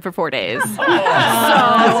hot tub for 4 days.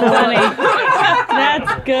 That's funny.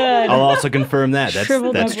 That's good. I'll also confirm that. That's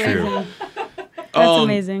Shriveled up true. raisin. That's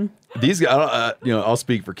amazing. These guys, I'll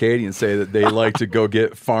speak for Katie and say that they like to go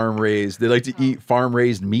get farm raised. They like to eat farm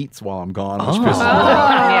raised meats while I'm gone, which pisses me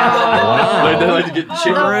off. Yeah. They like to get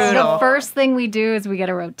chicken. The first thing we do is we get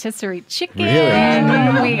a rotisserie chicken.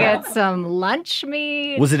 Really? We get some lunch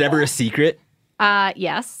meat. Was it ever a secret?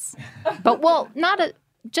 Yes. But,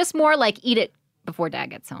 just more like eat it before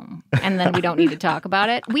Dad gets home. And then we don't need to talk about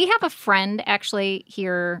it. We have a friend actually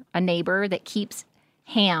here, a neighbor, that keeps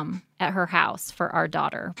ham at her house for our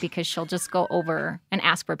daughter because she'll just go over and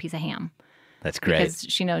ask for a piece of ham. That's great. Because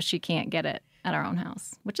she knows she can't get it at our own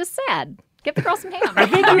house, which is sad. Give the girl some ham. I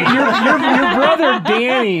think your brother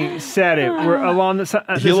Danny said it. We're along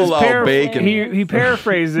the. He'll allow bacon. He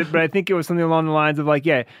paraphrased it, but I think it was something along the lines of like,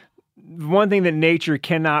 yeah, one thing that nature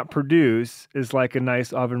cannot produce is like a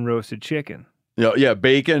nice oven roasted chicken. Yeah,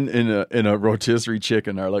 bacon in a rotisserie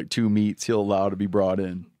chicken are like two meats he'll allow to be brought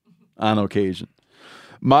in on occasion.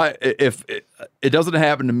 If it doesn't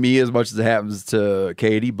happen to me as much as it happens to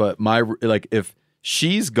Katie, but if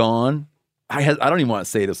she's gone, I don't even want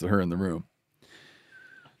to say this with her in the room.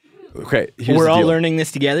 Okay, we're all learning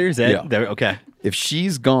this together. Is that okay? If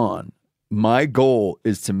she's gone, my goal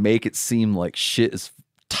is to make it seem like shit is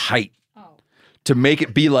tight. To make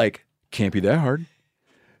it be like, can't be that hard.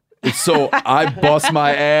 And so I bust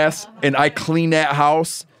my ass and I clean that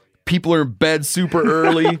house. People are in bed super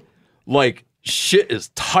early. Like, shit is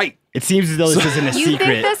tight. It seems as though this isn't a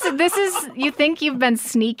secret. You think you've been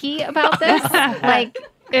sneaky about this? Like,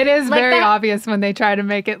 it is like very that, obvious when they try to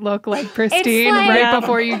make it look like pristine right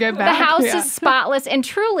before you get back. The house is spotless, and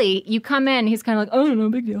truly, you come in, he's kind of like, oh, no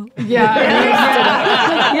big deal. Yeah.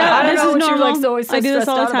 I don't this know is what you're normal. like, always so I do this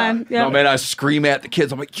all the stressed out time. about. Yeah. No, man, I scream at the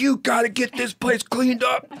kids. I'm like, you got to get this place cleaned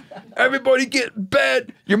up. Everybody get in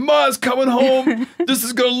bed. Your ma's coming home. This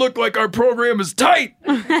is going to look like our program is tight.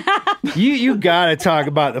 You got to talk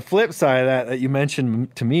about the flip side of that you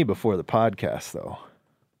mentioned to me before the podcast, though.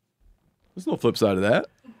 There's no flip side of that.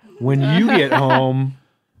 When you get home.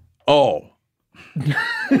 Oh. All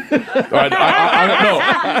right,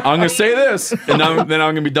 I'm going to say this, and then I'm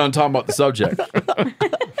going to be done talking about the subject.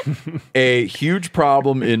 A huge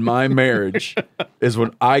problem in my marriage is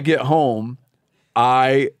when I get home,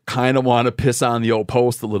 I kind of want to piss on the old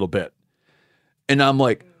post a little bit. And I'm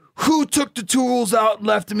like, who took the tools out and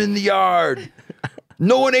left them in the yard?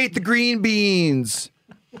 No one ate the green beans.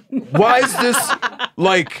 Why is this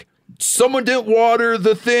like... Someone didn't water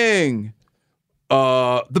the thing.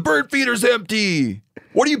 The bird feeder's empty.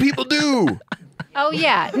 What do you people do? Oh,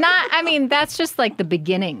 yeah. That's just like the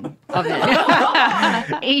beginning of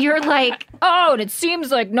it. You're like, oh, and it seems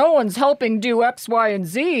like no one's helping do X, Y, and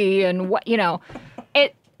Z. And what,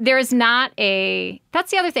 there's not that's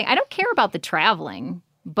the other thing. I don't care about the traveling,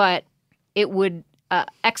 but it would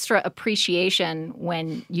extra appreciation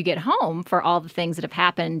when you get home for all the things that have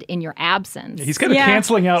happened in your absence. He's kind of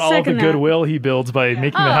canceling out all of the goodwill he builds by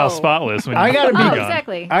making the house spotless. When I gotta be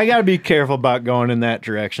exactly. I gotta be careful about going in that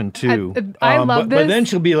direction too. I love this. But then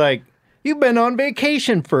she'll be like, "You've been on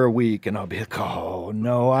vacation for a week," and I'll be like, "Oh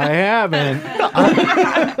no, I haven't."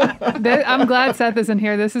 I'm glad Seth isn't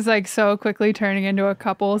here. This is like so quickly turning into a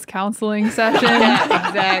couples counseling session.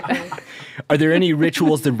 Exactly. Are there any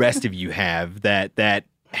rituals the rest of you have that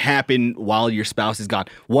happen while your spouse is gone?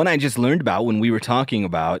 One I just learned about when we were talking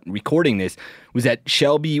about recording this was that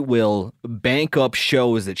Shelby will bank up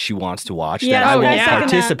shows that she wants to watch that I won't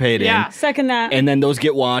participate in. Yeah, second that. And then those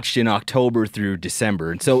get watched in October through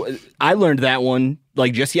December. And so I learned that one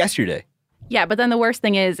like just yesterday. Yeah, but then the worst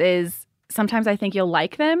thing is sometimes I think you'll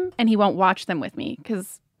like them and he won't watch them with me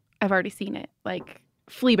because I've already seen it. Like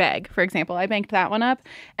Fleabag, for example. I banked that one up.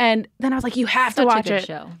 And then I was like, you have to watch it.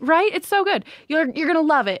 Show. Right? It's so good. You're going to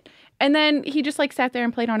love it. And then he just like sat there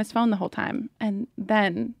and played on his phone the whole time. And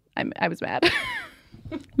then I was mad.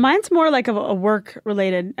 Mine's more like a work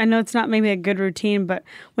related. I know it's not maybe a good routine, but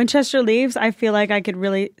when Chester leaves, I feel like I could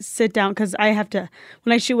really sit down because I have to,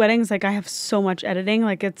 when I shoot weddings, like I have so much editing,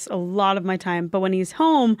 like it's a lot of my time. But when he's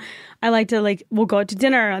home, I like to we'll go out to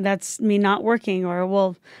dinner. That's me not working, or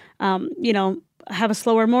we'll, have a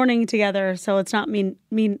slower morning together. So it's not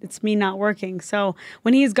it's me not working. So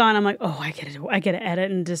when he's gone, I'm like, oh, I get to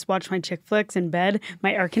edit and just watch my chick flicks in bed,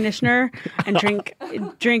 my air conditioner, and drink.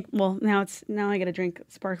 Well, now I get to drink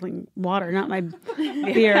sparkling water, not my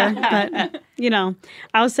beer. But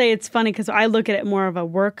I would say it's funny because I look at it more of a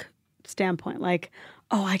work standpoint. Like,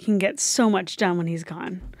 oh, I can get so much done when he's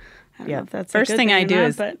gone. I don't know if that's first thing I do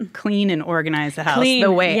is clean and organize the house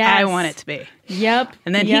the way I want it to be. Yep.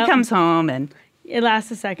 And then he comes home and it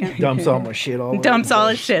lasts a second. Dumps all my shit all Dumps all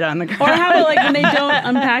his shit on the ground. Or how about like when they don't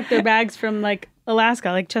unpack their bags from like Alaska.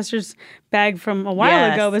 Like Chester's bag from a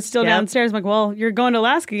while ago was still downstairs. I'm like, well, you're going to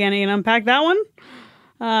Alaska again. You can unpack that one?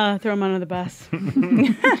 Throw him under the bus.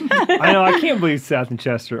 I know. I can't believe Seth and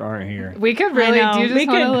Chester aren't here. We could really do just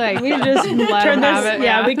want to like we just let turn them have this. it.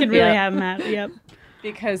 Yeah, we could really have them at it. Yep.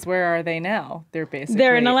 Because where are they now? They're basically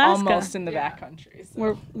in Alaska. almost in the back country.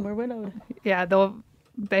 So. We're widowed. Yeah,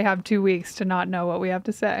 they have 2 weeks to not know what we have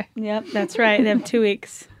to say. Yep, that's right. They have 2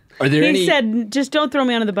 weeks. Are there He said, just don't throw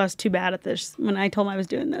me under the bus too bad at this. When I told him I was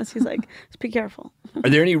doing this, he's like, just be careful. Are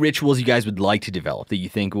there any rituals you guys would like to develop that you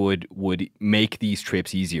think would make these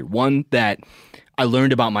trips easier? One that I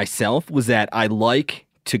learned about myself was that I like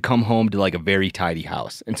to come home to like a very tidy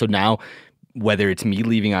house. And so now, whether it's me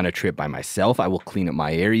leaving on a trip by myself, I will clean up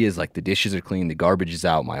my areas, like the dishes are clean, the garbage is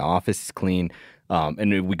out, my office is clean.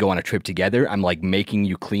 And if we go on a trip together, I'm like making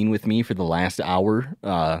you clean with me for the last hour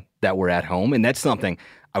that we're at home. And that's something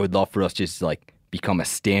I would love for us just to like become a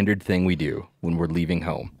standard thing we do when we're leaving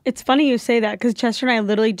home. It's funny you say that because Chester and I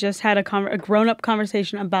literally just had a grown-up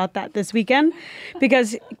conversation about that this weekend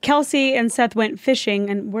because Kelsey and Seth went fishing.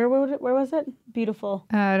 And where was it? Beautiful.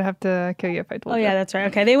 I'd have to kill you if I told you. Oh, yeah, that's right.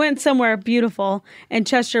 Okay, they went somewhere beautiful, and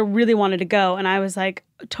Chester really wanted to go. And I was like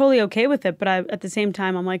totally okay with it. But at the same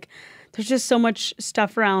time, I'm like, there's just so much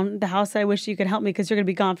stuff around the house that I wish you could help me because you're going to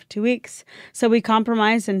be gone for 2 weeks. So we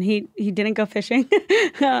compromised and he didn't go fishing.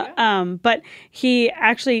 But he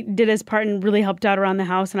actually did his part and really helped out around the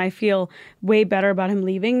house. And I feel way better about him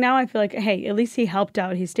leaving now. I feel like, hey, at least he helped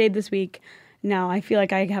out. He stayed this week. Now I feel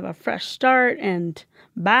like I have a fresh start and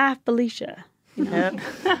bye, Felicia. You know?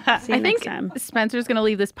 I think Spencer's going to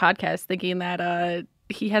leave this podcast thinking that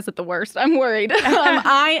he has it the worst. I'm worried.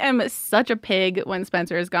 I am such a pig when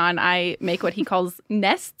Spencer is gone. I make what he calls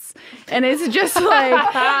nests, and it's just like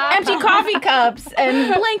empty coffee cups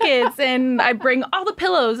and blankets, and I bring all the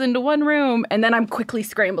pillows into one room, and then I'm quickly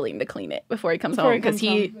scrambling to clean it before he comes home because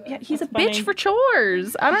he's a bitch for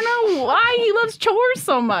chores. I don't know why he loves chores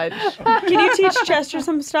so much. Can you teach Chester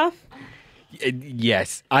some stuff?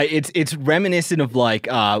 Yes, it's reminiscent of like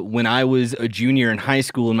when I was a junior in high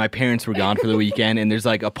school and my parents were gone for the weekend, and there's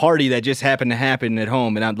like a party that just happened to happen at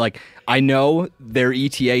home, and I'm like, I know their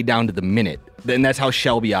ETA down to the minute. And that's how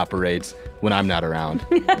Shelby operates when I'm not around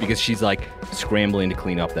because she's like scrambling to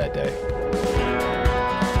clean up that day.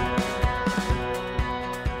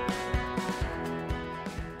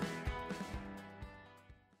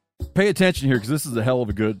 Pay attention here because this is a hell of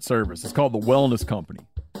a good service. It's called the Wellness Company.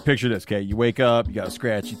 Picture this, okay? You wake up, you got a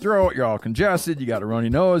scratchy throat, you're all congested, you got a runny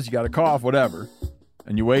nose, you got a cough, whatever.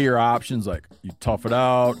 And you weigh your options like you tough it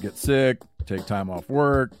out, get sick, take time off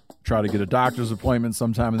work, try to get a doctor's appointment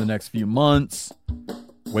sometime in the next few months,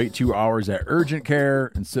 wait 2 hours at urgent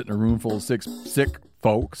care and sit in a room full of sick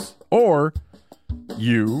folks. Or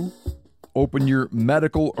you open your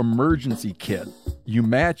medical emergency kit. You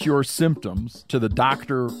match your symptoms to the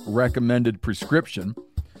doctor recommended prescription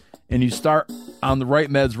and you start on the right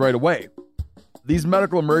meds right away. These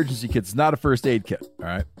medical emergency kits is not a first aid kit, all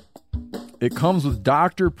right? It comes with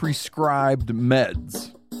doctor-prescribed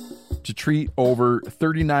meds to treat over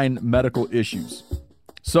 39 medical issues.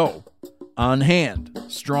 So, on hand,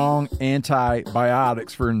 strong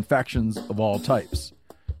antibiotics for infections of all types.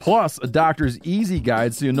 Plus, a doctor's easy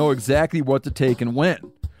guide so you know exactly what to take and when.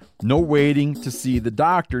 No waiting to see the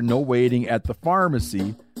doctor, no waiting at the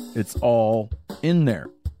pharmacy. It's all in there.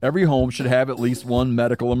 Every home should have at least one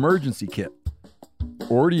medical emergency kit.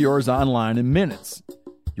 Order yours online in minutes.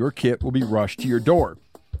 Your kit will be rushed to your door.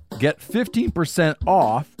 Get 15%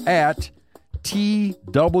 off at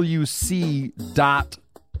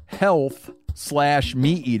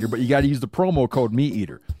twc.health/MeatEater, but you got to use the promo code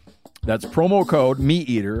MeatEater. That's promo code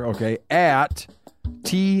MeatEater, okay, at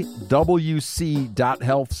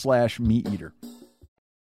twc.health/MeatEater.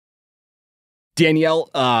 Danielle,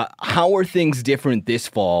 how are things different this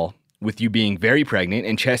fall with you being very pregnant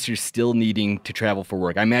and Chester still needing to travel for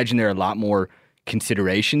work? I imagine there are a lot more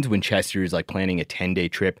considerations when Chester is like planning a 10-day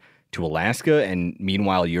trip to Alaska, and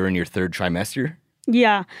meanwhile you're in your third trimester.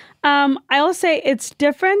 Yeah. I'll say it's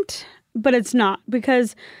different, but it's not,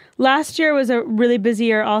 because last year was a really busy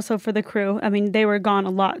year also for the crew. I mean, they were gone a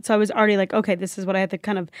lot. So I was already like, okay, this is what I had to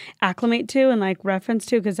kind of acclimate to and like reference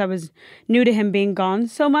to because I was new to him being gone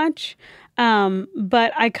so much.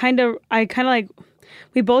 But I kind of like,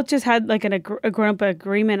 we both just had like a grown-up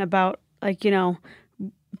agreement about like, you know,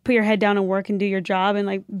 put your head down and work and do your job and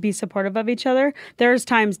like be supportive of each other. There's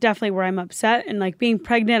times definitely where I'm upset, and like being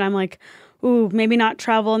pregnant, I'm like, ooh, maybe not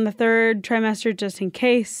travel in the third trimester just in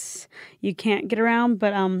case you can't get around.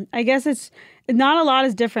 But I guess it's not a lot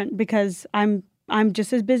is different because I'm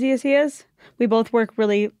just as busy as he is. We both work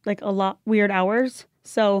really like a lot weird hours.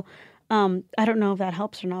 So I don't know if that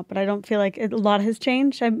helps or not, but I don't feel like a lot has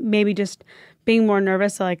changed. I maybe just being more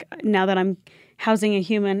nervous. So like now that I'm housing a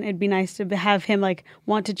human, it'd be nice to have him like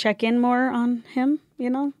want to check in more on him,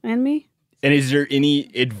 and me. And is there any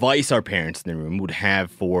advice our parents in the room would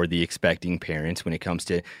have for the expecting parents when it comes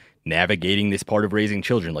to navigating this part of raising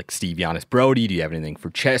children? Like Steve, Giannis, Brody, do you have anything for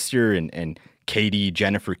Chester and Katie,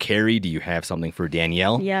 Jennifer, Carrie? Do you have something for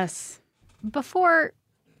Danielle? Yes. Before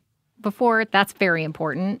that's very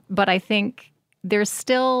important, but I think there's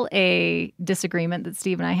still a disagreement that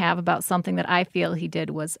Steve and I have about something that I feel he did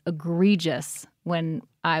was egregious when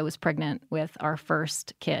I was pregnant with our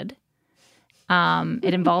first kid.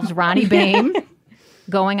 It involves Ronnie Bain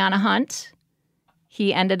going on a hunt.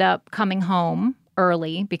 He ended up coming home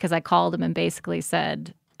early because I called him and basically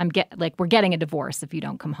said, we're getting a divorce if you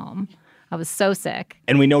don't come home. I was so sick.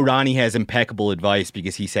 And we know Ronnie has impeccable advice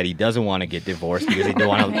because he said he doesn't want to get divorced because he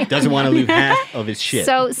doesn't want to lose half of his shit.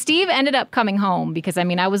 So Steve ended up coming home because I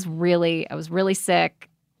was really sick.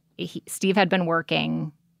 Steve had been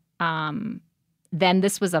working. Then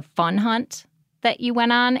this was a fun hunt that you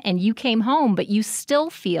went on, and you came home, but you still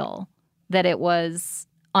feel that it was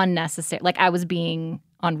unnecessary. Like I was being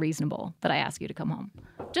unreasonable that I asked you to come home.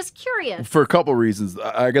 Just curious. For a couple reasons.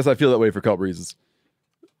 I guess I feel that way for a couple reasons.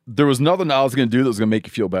 There was nothing I was going to do that was going to make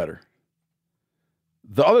you feel better.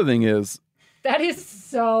 The other thing is... That is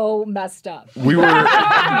so messed up. We were...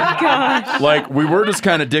 Gosh. Like, we were just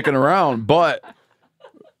kind of dicking around, but...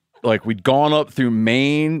 Like, we'd gone up through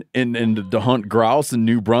Maine and to hunt grouse in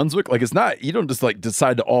New Brunswick. Like, it's not... You don't just, like,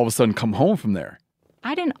 decide to all of a sudden come home from there.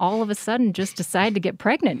 I didn't all of a sudden just decide to get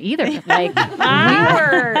pregnant either. Like, we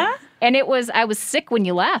were... And I was sick when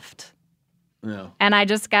you left. Yeah. And I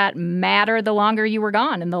just got madder the longer you were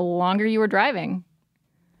gone and the longer you were driving.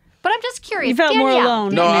 But I'm just curious. You felt more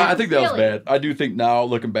alone. No, I think that was bad. I do think now,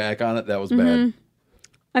 looking back on it, that was bad.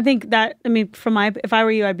 I think that, if I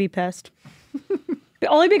were you, I'd be pissed. But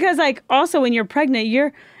only because, like, also when you're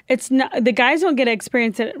pregnant, the guys don't get to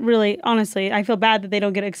experience it really, honestly. I feel bad that they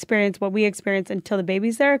don't get to experience what we experience until the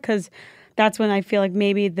baby's there, because that's when I feel like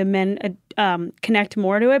maybe the men connect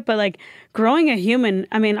more to it. But like growing a human,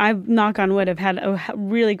 I've, knock on wood, have had a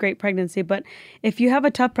really great pregnancy. But if you have a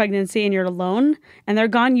tough pregnancy and you're alone and they're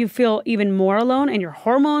gone, you feel even more alone and your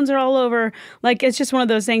hormones are all over. Like, it's just one of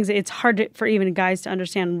those things. It's hard for even guys to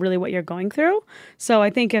understand really what you're going through. So I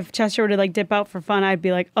think if Chester were to like dip out for fun, I'd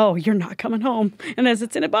be like, oh, you're not coming home unless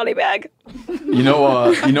it's in a body bag. When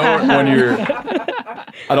you're,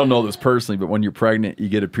 I don't know this personally, but when you're pregnant, you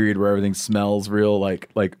get a period where everything smells real like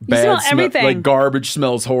bad smell everything. Like garbage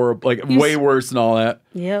smells horrible, like way worse than all that.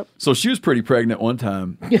 Yep. So she was pretty pregnant one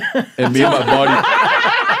time, and me and my buddy,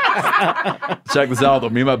 check this out though.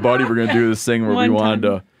 Me and my buddy were gonna do this thing where we we're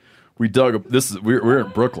in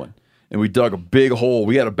Brooklyn, and we dug a big hole.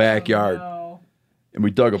 We had a backyard, and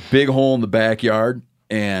we dug a big hole in the backyard,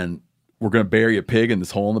 and we're gonna bury a pig in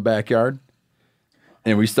this hole in the backyard.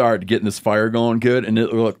 And we started getting this fire going good, and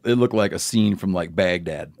it looked like a scene from like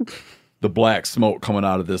Baghdad. The black smoke coming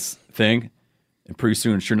out of this thing, and pretty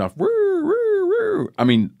soon, sure enough,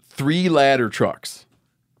 3 ladder trucks,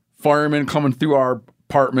 firemen coming through our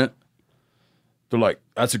apartment. They're like,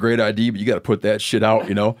 "That's a great idea, but you got to put that shit out,"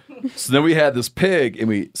 So then we had this pig, and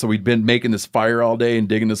we'd been making this fire all day and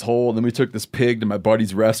digging this hole, and then we took this pig to my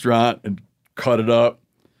buddy's restaurant and cut it up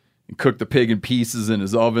and cooked the pig in pieces in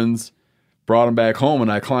his ovens. Brought him back home,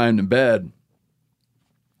 and I climbed in bed.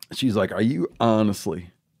 She's like, "Are you honestly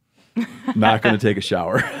not going to take a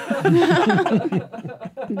shower?"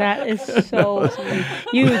 That is so sweet.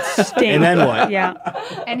 You stink. And then what? Yeah.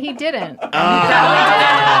 And he didn't. You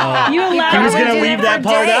allowed He was going to leave that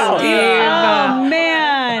part out. Oh,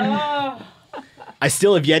 man. I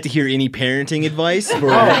still have yet to hear any parenting advice for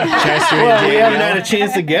Chester and Well, we Danielle. haven't had a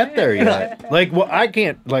chance to get there yet. I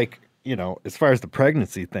can't, as far as the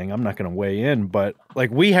pregnancy thing, I'm not going to weigh in, but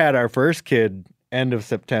we had our first kid end of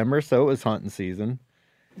September, so it was hunting season.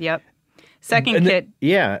 Yep. Second kid.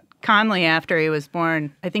 Yeah. Conley, after he was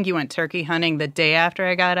born, I think you went turkey hunting the day after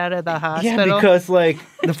I got out of the hospital. Yeah, because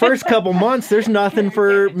the first couple months, there's nothing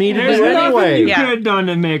for me to There's do nothing anyway. you could have done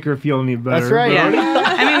to make her feel any better. That's right.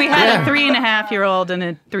 Yeah. We had a 3.5-year-old and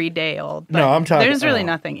a 3-day-old. No, I'm talking. There's really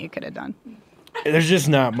nothing you could have done. There's just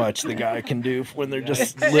not much the guy can do when they're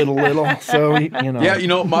just little. So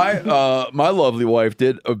Yeah, my lovely wife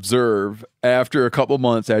did observe after a couple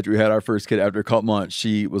months after we had our first kid. After a couple months,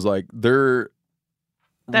 she was like, That's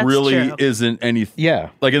really true. isn't anything.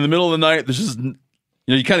 Yeah. Like in the middle of the night, there's just,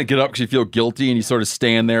 you kind of get up because you feel guilty and you sort of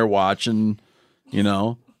stand there watching,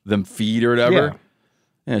 them feed or whatever.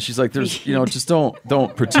 Yeah, she's like, there's, just don't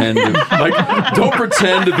pretend to don't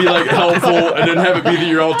pretend to be like helpful and then have it be that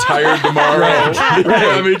you're all tired tomorrow. Right.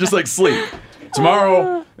 I mean, just like sleep.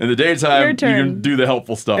 Tomorrow in the daytime, you can do the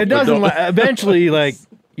helpful stuff. It doesn't eventually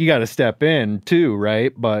you got to step in too,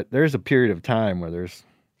 right? But there's a period of time where there's,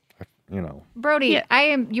 Brody,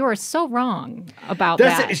 you are so wrong about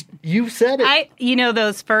that. You said it.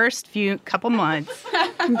 Those first couple months,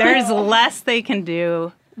 there's less they can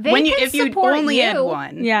do. If you only had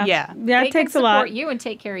one. Yeah, they it takes can a lot. support you and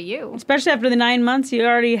take care of you. Especially after the 9 months you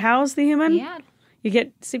already house the human. Yeah. You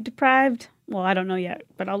get sleep deprived. Well, I don't know yet,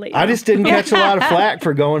 but I'll let you know. I just didn't catch a lot of flack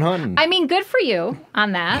for going hunting. I mean, good for you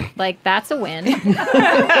on that. That's a win.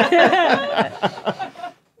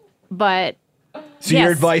 But so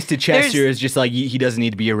your advice to Chester is just he doesn't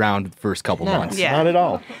need to be around the first couple months. Yeah. Not at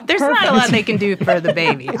all. There's not a lot they can do for the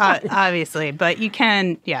baby, obviously, but you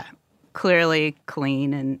can, clearly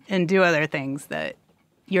clean and do other things that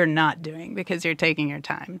you're not doing because you're taking your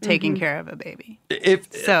time, taking care of a baby. If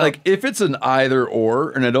it's an either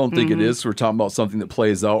or, and I don't think it is, we're talking about something that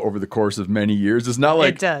plays out over the course of many years. It's not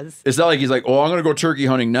like it does. It's not like he's like, oh, I'm going to go turkey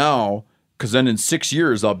hunting now because then in 6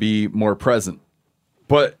 years I'll be more present.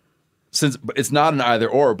 But since it's not an either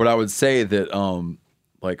or, but I would say that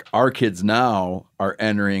our kids now are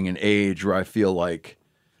entering an age where I feel like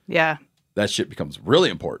that shit becomes really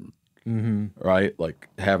important, right? Like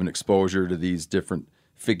having exposure to these different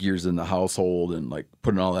figures in the household and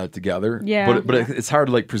putting all that together. Yeah. But it's hard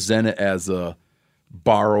to present it as a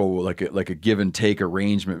borrow, like a give and take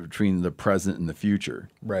arrangement between the present and the future.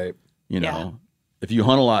 Right. If you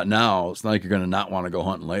hunt a lot now, it's not like you're going to not want to go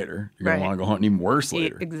hunting later. You're going to want to go hunting even worse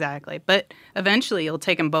later. Exactly. But eventually you'll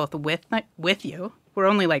take them both with you. We're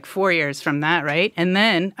only 4 years from that, right? And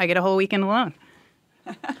then I get a whole weekend alone.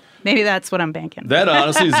 Maybe that's what I'm banking. That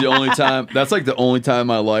honestly is the only time. That's the only time in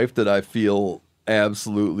my life that I feel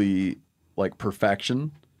absolutely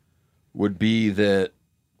perfection would be that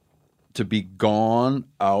to be gone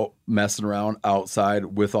out messing around outside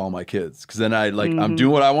with all my kids, because then I'm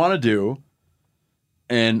doing what I want to do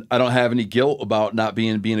and I don't have any guilt about not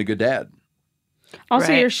being a good dad.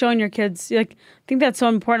 Also, you're showing your kids, I think that's so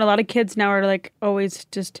important. A lot of kids now are always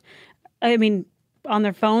just, on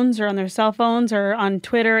their phones or on their cell phones or on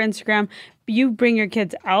Twitter, Instagram. You bring your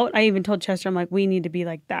kids out. I even told Chester, I'm we need to be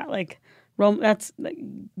like that. That's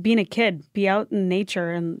being a kid. Be out in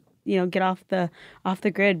nature and get off the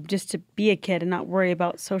grid just to be a kid and not worry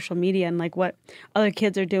about social media and what other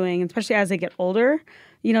kids are doing, especially as they get older.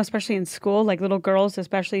 Especially in school, little girls,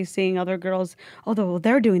 especially seeing other girls. Oh,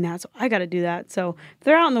 they're doing that, so I got to do that. So if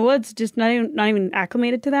they're out in the woods, just not even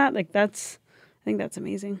acclimated to that. I think that's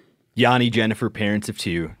amazing. Yanni, Jennifer, parents of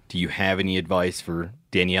two. Do you have any advice for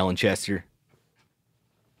Danielle and Chester?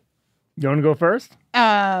 You want to go first?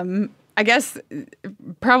 I guess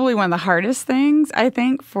probably one of the hardest things, I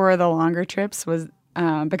think, for the longer trips was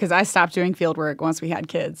because I stopped doing field work once we had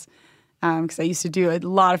kids, because I used to do a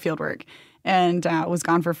lot of field work and was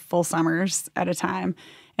gone for full summers at a time.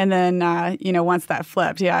 And then, once that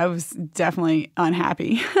flipped, I was definitely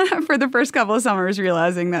unhappy for the first couple of summers,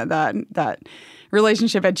 realizing that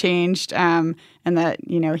relationship had changed and that,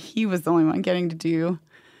 he was the only one getting to do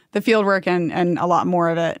the field work and a lot more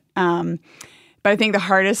of it. But I think the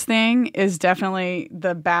hardest thing is definitely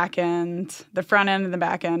the front end and the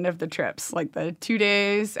back end of the trips, the 2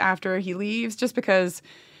 days after he leaves, just because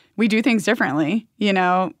we do things differently.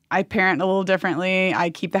 I parent a little differently. I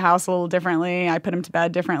keep the house a little differently. I put him to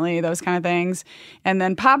bed differently, those kind of things. And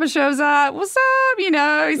then Papa shows up. What's up? He's in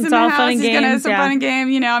the house. He's going to have some fun and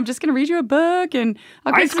game. I'm just going to read you a book and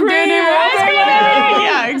I'll get some dinner.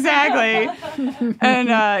 Yeah, exactly.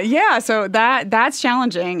 And so that's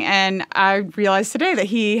challenging. And I realized today that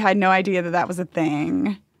he had no idea that was a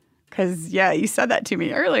thing. Because, you said that to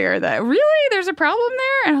me earlier, that really there's a problem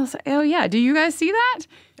there? And I was like, oh, yeah, do you guys see that?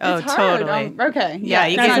 It's hard. Totally. Okay. Yeah,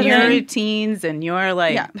 you get your routines and your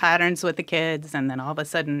patterns with the kids, and then all of a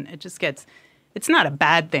sudden it just gets, it's not a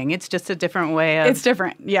bad thing. It's just a different way of it's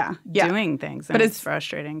different. doing things. And but it's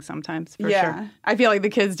frustrating sometimes, for sure. I feel like the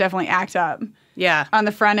kids definitely act up. Yeah. On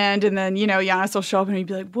the front end, and then, Giannis will show up and he'd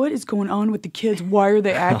be like, what is going on with the kids? Why are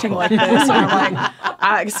they acting like this? And I'm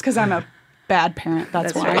like, it's because I'm a bad parent.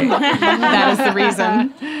 That's why. Right. That is the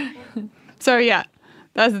reason. So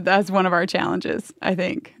that's one of our challenges, I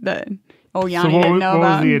think, that Yanni didn't know about.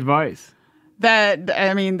 What was the advice?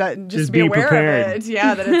 That just be aware prepared. of it.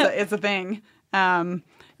 Yeah, that it's a thing. And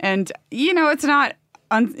it's not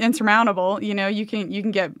insurmountable. You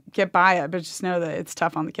can get by it, but just know that it's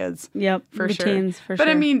tough on the kids. Yep, for the sure. teens, for but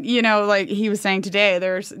sure. I mean, like he was saying today,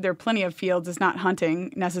 there are plenty of fields. It's not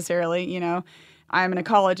hunting necessarily. I'm an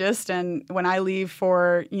ecologist, and when I leave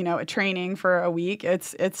for, a training for a week,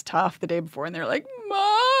 it's tough the day before, and they're like,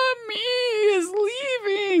 "Mommy is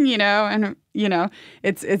leaving," and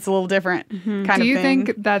it's a little different kind of thing. Do you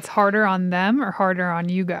think that's harder on them or harder on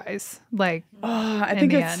you guys? Like, I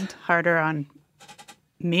think it's harder on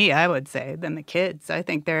me, I would say, than the kids. I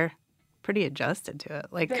think they're pretty adjusted to it.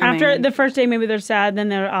 Like after the first day, maybe they're sad, then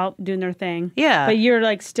they're out doing their thing. Yeah. But you're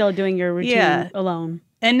like still doing your routine alone.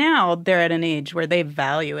 And now they're at an age where they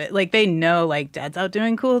value it. Like they know like Dad's out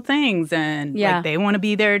doing cool things and like they want to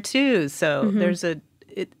be there too. So there's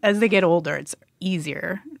as they get older, it's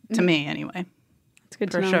easier to me anyway. It's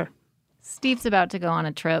good for to know. sure. Steve's about to go on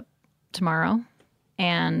a trip tomorrow,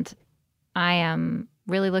 and I am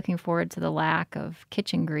really looking forward to the lack of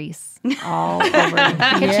kitchen grease all over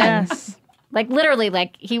the kitchen. Yes. Like literally,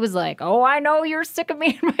 like he was like, "Oh, I know you're sick of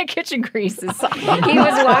me and my kitchen greases." He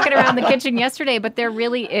was walking around the kitchen yesterday, but there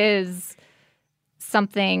really is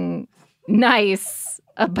something nice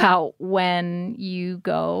about when you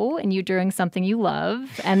go and you're doing something you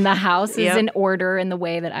love and the house is in order in the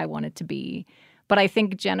way that I want it to be. But I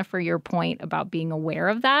think, Jennifer, your point about being aware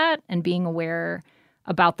of that and being aware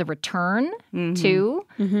about the return too.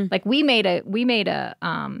 Like we made a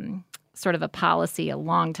sort of a policy a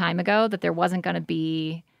long time ago that there wasn't going to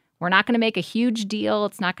be, we're not going to make a huge deal.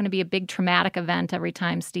 It's not going to be a big traumatic event every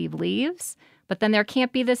time Steve leaves. But then there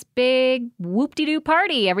can't be this big whoop-de-doo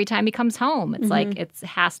party every time he comes home. It's like it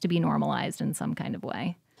has to be normalized in some kind of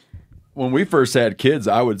way. When we first had kids,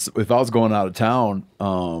 if I was going out of town,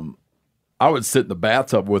 I would sit in the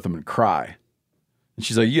bathtub with them and cry. And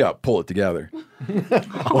she's like, "Yeah, pull it together."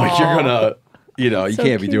 Like you're gonna, you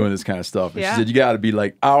can't be doing this kind of stuff. And she said, "You got to be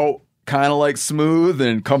like out, kind of like smooth,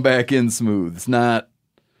 and come back in smooth. It's not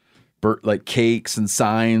like cakes and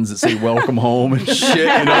signs that say welcome home and shit.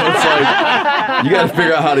 It's like you got to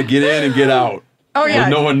figure out how to get in and get out. Oh yeah, with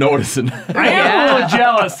no one noticing." I am a little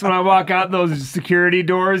jealous when I walk out those security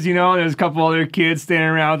doors, and there's a couple other kids standing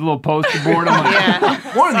around with a little poster board. I'm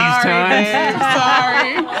like, one of these times.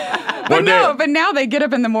 Sorry. But now they get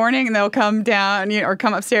up in the morning and they'll come down, or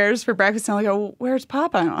come upstairs for breakfast, and they'll go, "Where's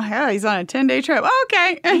Papa?" And I'm like, "Oh, he's on a 10-day trip."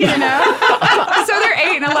 Okay, So they're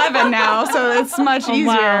 8 and 11 now, so it's much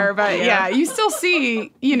easier. Wow. But you still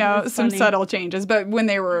see, some subtle changes. But when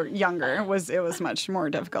they were younger, it was much more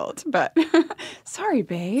difficult. But sorry,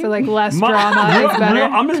 babe. So like less drama is better.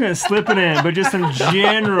 I'm just gonna slip it in, but just some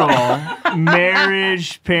general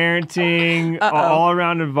marriage, parenting, all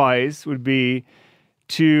around advice would be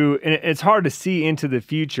and it's hard to see into the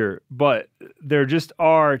future, but there just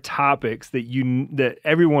are topics that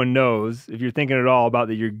everyone knows, if you're thinking at all about,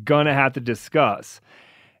 that you're gonna have to discuss.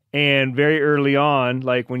 And very early on,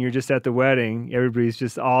 like when you're just at the wedding, everybody's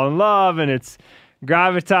just all in love and it's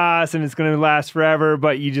gravitas and it's gonna last forever,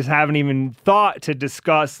 but you just haven't even thought to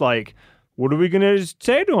discuss like, what are we going to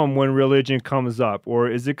say to them when religion comes up? Or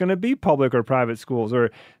is it going to be public or private schools? Or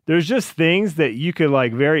there's just things that you could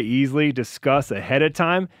like very easily discuss ahead of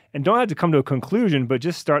time and don't have to come to a conclusion, but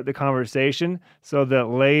just start the conversation so that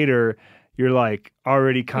later you're like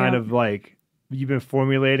already kind of like you've been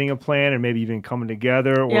formulating a plan and maybe you've been coming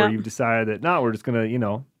together or you've decided that, no, we're just going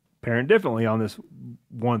to, parent differently on this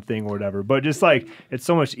one thing or whatever. But just like, it's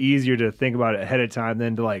so much easier to think about it ahead of time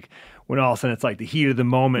than to like, when all of a sudden it's like the heat of the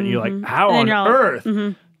moment, and you're like, how on earth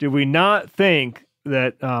did we not think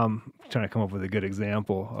that, trying to come up with a good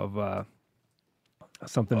example of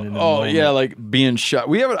something in the moment. Yeah, like being shocked.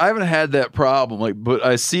 I haven't had that problem, but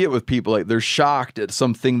I see it with people, like they're shocked at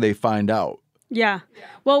something they find out. Yeah.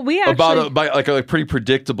 Well, we actually... About a pretty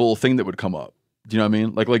predictable thing that would come up. Do you know what I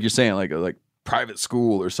mean? Like you're saying, like private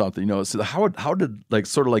school or something, So how did like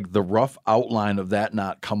sort of like the rough outline of that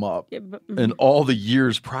not come up in all the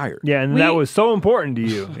years prior? Yeah, and that was so important to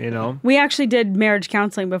you, We actually did marriage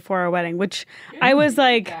counseling before our wedding, which I was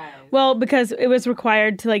like, well, because it was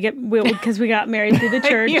required to because we got married through the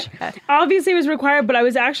church. Obviously it was required, but I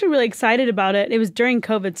was actually really excited about it. It was during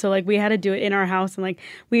COVID, so like we had to do it in our house, and like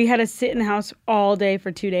we had to sit in the house all day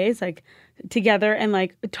for 2 days, like together, and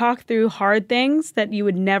like talk through hard things that you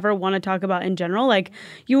would never want to talk about in general. Like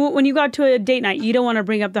when you got to a date night, you don't want to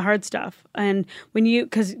bring up the hard stuff, and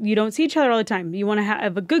because you don't see each other all the time, you want to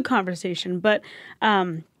have a good conversation. But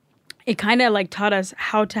it kind of like taught us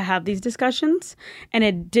how to have these discussions, and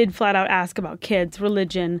it did flat out ask about kids,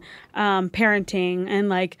 religion, parenting, and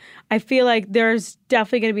like I feel like there's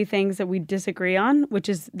definitely going to be things that we disagree on,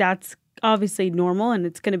 that's obviously normal and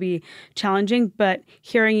it's going to be challenging, but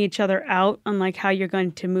hearing each other out on like how you're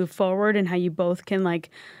going to move forward and how you both can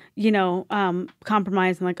like,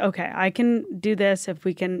 compromise and like, okay, I can do this if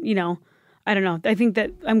we can, I don't know. I think that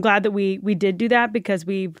I'm glad that we did do that because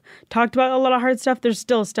we've talked about a lot of hard stuff. There's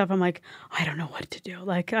still stuff I'm like, I don't know what to do.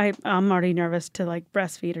 Like I'm already nervous to like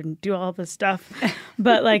breastfeed and do all this stuff.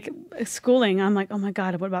 But like schooling, I'm like, oh my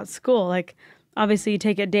God, what about school? Like obviously you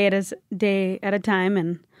take it day at a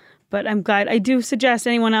time. But I'm glad. I do suggest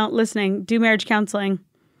anyone out listening, do marriage counseling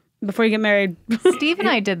before you get married. Steve and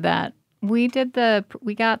I did that. We got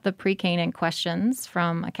the pre-Canaan questions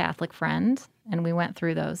from a Catholic friend, and we went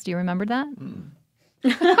through those. Do you remember that?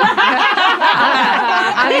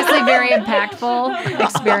 Obviously, very impactful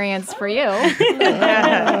experience for you.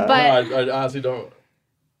 But I honestly don't. It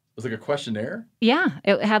was like a questionnaire. Yeah,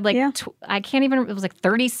 it had like I can't even. It was like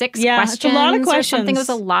 36 questions. It's a lot of questions. Or something. It was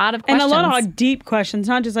a lot of questions and a lot of deep questions,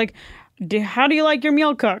 not just like, how do you like your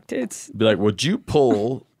meal cooked? It's be like, would you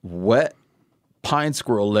pull wet pine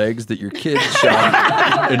squirrel legs that your kids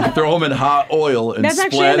shot and throw them in hot oil and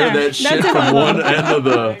splatter that shit from one end of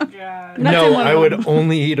the... No, I would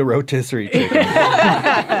only eat a rotisserie chicken. All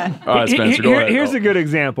right, Spencer, go ahead. Here's a good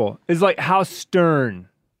example. It's like how stern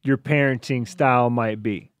your parenting style might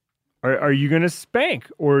be. Are you going to spank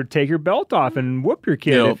or take your belt off and whoop your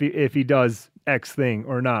kid if he does X thing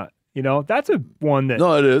or not? You know, that's a one that...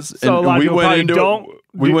 No, it is. So and a lot we of people went probably into don't it.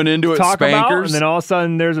 We went into it talk spankers. about, and then all of a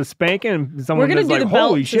sudden there's a spanking and someone is like,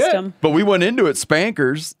 holy shit. But we went into it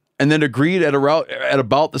spankers and then agreed at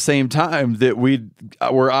about the same time that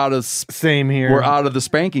we're out of... Same here. We're out of the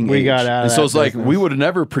spanking We age. got out of And so that it's like, business. we would have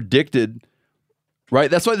never predicted... Right?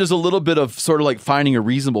 That's why there's a little bit of sort of like finding a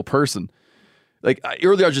reasonable person. Like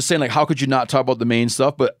earlier I was just saying, like, how could you not talk about the main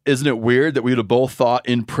stuff? But isn't it weird that we would have both thought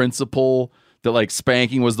in principle that like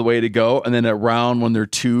spanking was the way to go, and then around when they're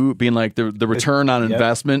 2, being like the return on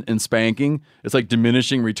investment in spanking, it's like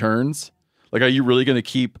diminishing returns. Like, are you really going to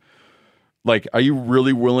keep? Like, are you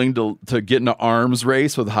really willing to get in an arms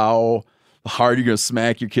race with how hard you're going to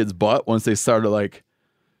smack your kid's butt once they start to like?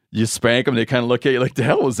 You spank them, they kind of look at you like, the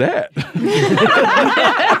hell was that? The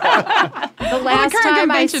last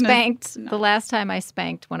time I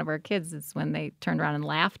spanked one of our kids is when they turned around and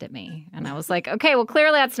laughed at me, and I was like, okay, well,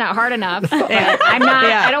 clearly that's not hard enough. But I'm not.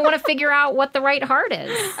 I don't want to figure out what the right hard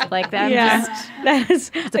is. Like that. That is.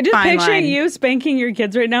 Just picturing you spanking your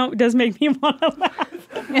kids right now does make me want to laugh.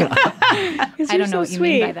 I don't know what you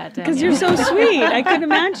mean by that, because you're so sweet. I couldn't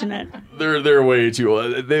imagine it. They're way too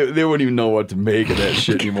old. They wouldn't even know what to make of that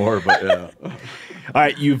shit anymore. But yeah. All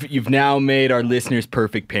right, you've now made our listeners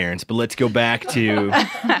perfect parents, but let's go back to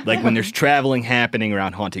like when there's traveling happening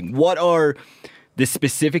around hunting. What are the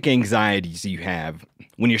specific anxieties you have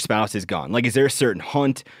when your spouse is gone? Like, is there a certain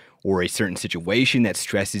hunt or a certain situation that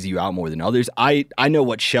stresses you out more than others? I know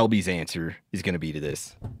what Shelby's answer is going to be to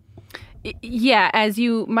this. Yeah, as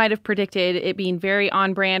you might have predicted, it being very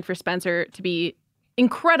on brand for Spencer to be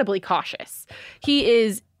incredibly cautious. He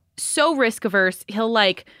is so risk averse. He'll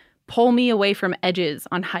like pull me away from edges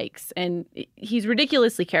on hikes, and he's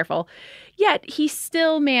ridiculously careful. Yet he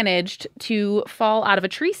still managed to fall out of a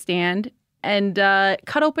tree stand and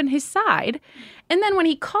cut open his side. And then when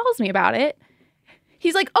he calls me about it,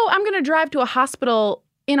 he's like, "Oh, I'm going to drive to a hospital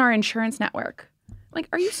in our insurance network." Like,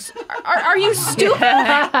 are you stupid?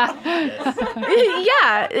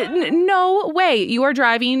 Yeah, no way. You are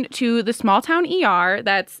driving to the small town ER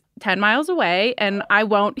that's 10 miles away, and I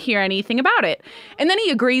won't hear anything about it. And then he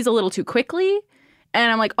agrees a little too quickly,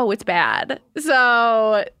 and I'm like, oh, it's bad.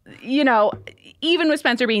 So, you know, even with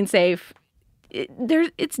Spencer being safe,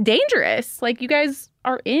 it's dangerous. Like, you guys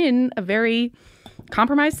are in a very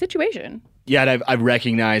compromised situation. Yeah, and I've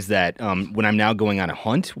recognized that when I'm now going on a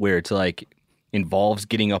hunt where it's like involves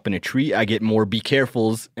getting up in a tree, I get more be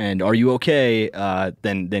carefuls and are you okay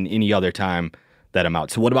than any other time that I'm out.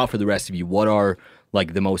 So what about for the rest of you? What are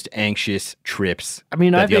like the most anxious trips? I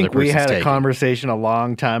mean, that I the other think we person's had a taken? conversation a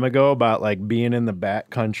long time ago about like being in the back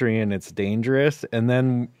country and it's dangerous. And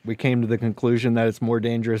then we came to the conclusion that it's more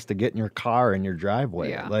dangerous to get in your car in your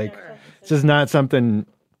driveway. Yeah. Like, it's just not something,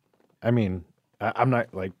 I mean, I'm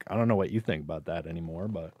not like, I don't know what you think about that anymore,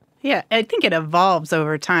 but. Yeah, I think it evolves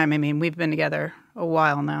over time. I mean, we've been together a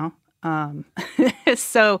while now.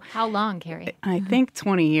 So how long, Carrie? I think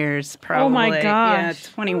 20 years, probably. Oh my gosh. Yeah,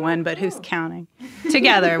 21, but who's counting?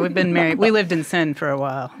 Together, we've been married. We lived in sin for a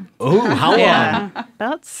while. Oh, how long?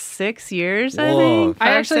 About 6 years, Whoa. I think. I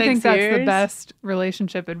actually 5, 6 think that's the years. best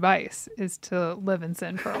relationship advice is to live in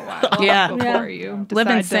sin for a while. Yeah. Before you Live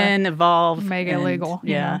in decide sin, to evolve. make it and- legal.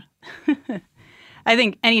 you Yeah. know? I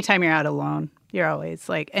think anytime you're out alone, you're always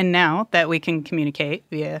like, and now that we can communicate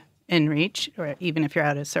via InReach, or even if you're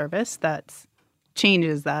out of service, that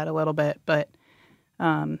changes that a little bit. But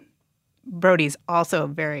Brody's also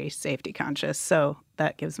very safety conscious, so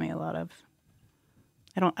that gives me a lot of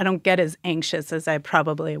I don't get as anxious as I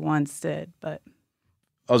probably once did. But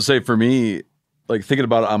I'll say for me, like thinking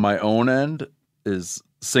about it on my own end is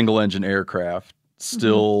single engine aircraft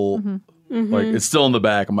still like it's still in the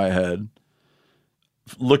back of my head.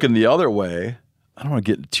 Looking the other way, I don't want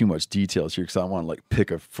to get into too much details here because I want to like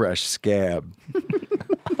pick a fresh scab.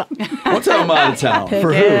 One time I'm out of town.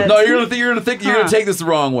 For who? No, you're gonna take this the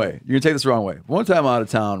wrong way. You're gonna take this the wrong way. One time I'm out of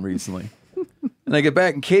town recently, and I get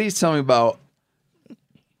back, and Katie's telling me about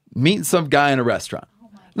meeting some guy in a restaurant.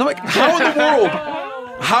 And I'm like, how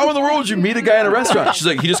in the world would you meet a guy in a restaurant? She's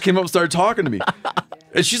like, he just came up and started talking to me,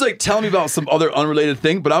 and she's like telling me about some other unrelated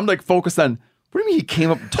thing, but I'm like focused on. What do you mean he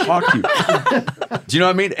came up and talked to you? Do you know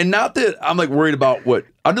what I mean? And not that I'm like worried about what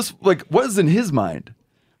I'm just like, what is in his mind?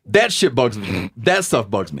 That shit bugs me. That stuff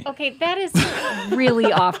bugs me. Okay, that is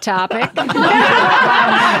really off topic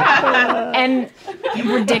and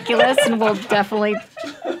ridiculous, and we'll definitely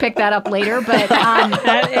pick that up later. But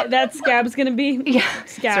that scab's gonna be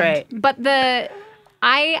scabbed. That's right. But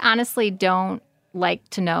I honestly don't like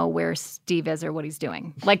to know where Steve is or what he's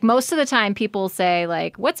doing. Like most of the time, people say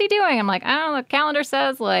like, "What's he doing?" I'm like, I don't know. The calendar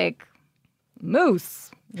says like moose.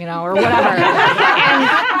 Or whatever.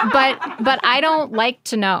 But I don't like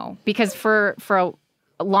to know because for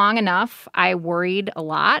long enough, I worried a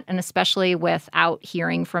lot, and especially without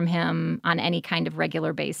hearing from him on any kind of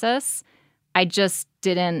regular basis, I just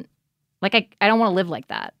didn't I don't want to live like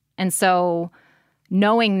that. And so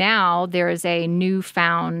knowing now there is a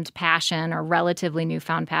newfound passion or relatively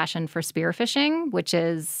newfound passion for spearfishing, which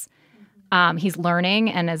is he's learning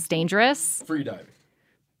and is dangerous.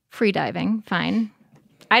 Free diving, fine.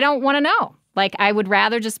 I don't want to know. Like, I would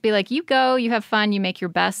rather just be like, you go, you have fun, you make your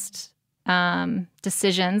best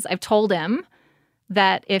decisions. I've told him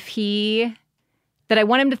that that I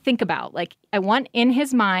want him to think about, like, I want in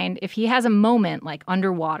his mind, if he has a moment, like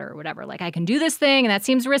underwater or whatever, like I can do this thing and that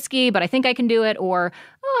seems risky, but I think I can do it, or,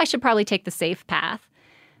 I should probably take the safe path,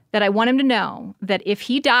 that I want him to know that if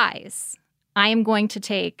he dies, I am going to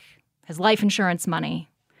take his life insurance money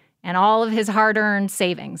and all of his hard-earned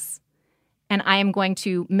savings, and I am going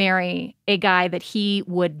to marry a guy that he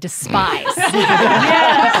would despise. That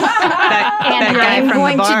guy I'm from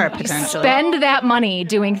going the bar, to potentially. spend that money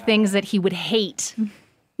doing things that he would hate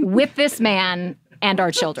with this man and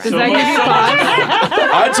our children.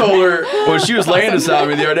 I told her when she was laying this on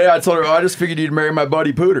me the other day, I told her, I just figured you'd marry my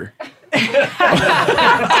buddy Pooter.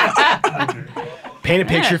 Paint a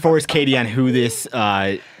picture for us, Katie, on who this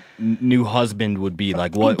new husband would be.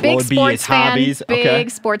 Like, what would be his hobbies?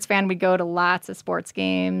 Big sports fan. We'd go to lots of sports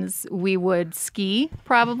games. We would ski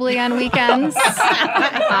probably on weekends.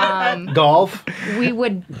 Golf. We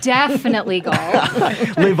would definitely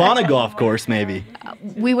golf. Live on a golf course, maybe.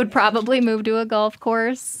 We would probably move to a golf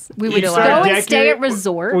course. We would You'd go start and stay at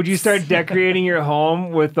resorts. Would you start decorating your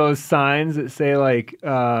home with those signs that say like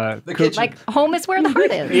like home is where the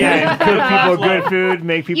heart is? Yeah, cook people good food,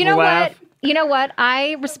 make people laugh. You know what?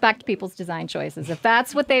 I respect people's design choices. If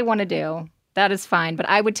that's what they want to do, that is fine. But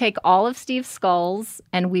I would take all of Steve's skulls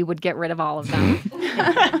and we would get rid of all of them.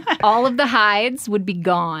 All of the hides would be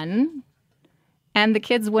gone. And the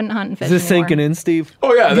kids wouldn't hunt and fish Is this anymore. sinking in, Steve?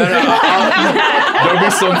 Oh, yeah. There'll be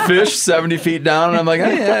some fish 70 feet down, and I'm like,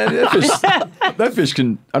 hey, that fish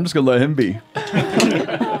can, I'm just going to let him be.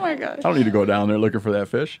 Oh my gosh. I don't need to go down there looking for that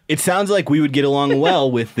fish. It sounds like we would get along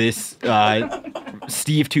well with this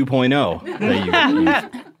Steve 2.0 that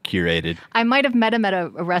you've curated. I might have met him at a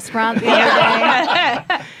restaurant the other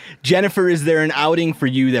day. Jennifer, is there an outing for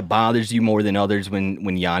you that bothers you more than others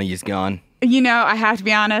when Yanni is gone? I have to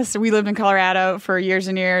be honest. We lived in Colorado for years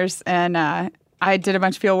and years, and I did a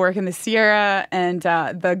bunch of field work in the Sierra, and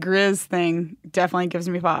the Grizz thing definitely gives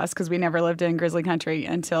me pause because we never lived in grizzly country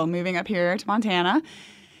until moving up here to Montana.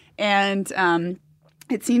 And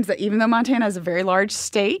it seems that even though Montana is a very large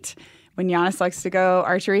state, when Giannis likes to go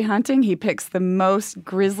archery hunting, he picks the most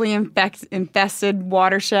grizzly infested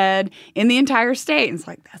watershed in the entire state. And it's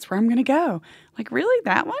like, that's where I'm going to go. Like, really?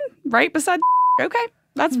 That one? Right beside okay,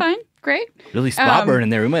 that's fine. Great. Really spot burning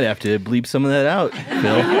there. We might have to bleep some of that out,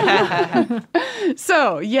 Phil.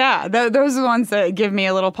 So, yeah, those are the ones that give me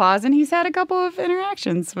a little pause. And he's had a couple of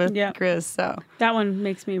interactions with Grizz. So that one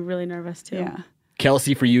makes me really nervous, too. Yeah.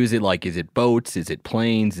 Kelsey, for you, is it boats? Is it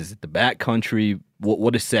planes? Is it the backcountry?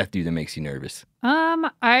 What does Seth do that makes you nervous?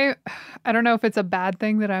 I don't know if it's a bad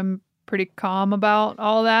thing that I'm pretty calm about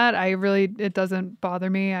all that. It doesn't bother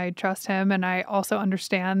me. I trust him, and I also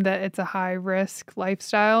understand that it's a high risk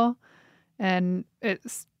lifestyle, and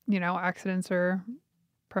it's accidents are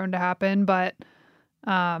prone to happen. But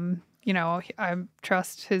I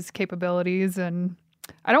trust his capabilities, and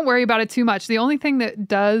I don't worry about it too much. The only thing that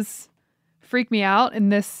does freak me out,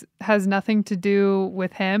 and this has nothing to do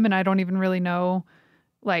with him, and I don't even really know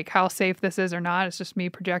like how safe this is or not. It's just me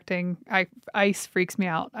projecting. Ice freaks me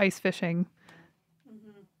out. Ice fishing.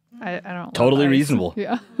 I don't Totally love ice. reasonable.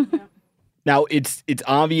 Yeah. Now, it's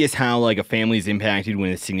obvious how like a family is impacted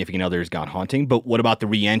when a significant other has gone hunting, but what about the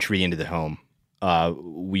re-entry into the home?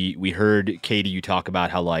 We heard, Katie, you talk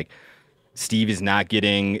about how like Steve is not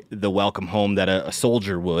getting the welcome home that a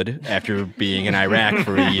soldier would after being in Iraq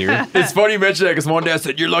for a year. It's funny you mention that because one day I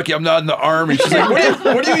said, "You're lucky I'm not in the army." She's like,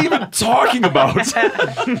 what are you even talking about?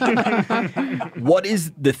 What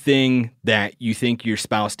is the thing that you think your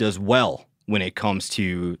spouse does well when it comes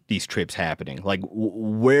to these trips happening? Like,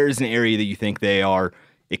 where's an area that you think they are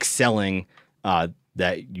excelling that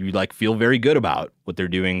you like feel very good about what they're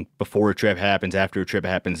doing before a trip happens, after a trip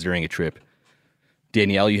happens, during a trip?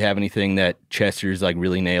 Danielle, you have anything that Chester's like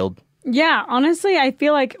really nailed? Yeah, honestly, I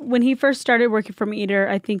feel like when he first started working for MeatEater,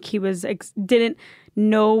 I think he was didn't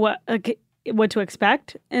know what to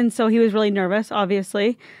expect, and so he was really nervous,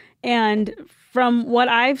 obviously. And from what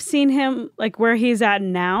I've seen him, like where he's at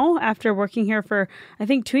now, after working here for I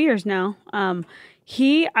think 2 years now,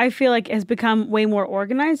 I feel like has become way more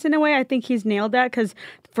organized in a way. I think he's nailed that because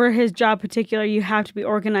for his job particular, you have to be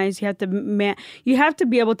organized. You have to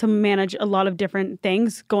be able to manage a lot of different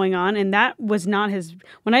things going on. And that was not his,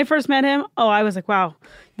 when I first met him, I was like, wow,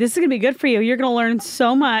 this is going to be good for you. You're going to learn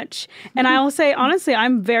so much. And I will say, honestly,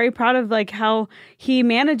 I'm very proud of like how he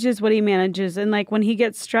manages what he manages. And like when he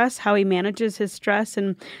gets stressed, how he manages his stress.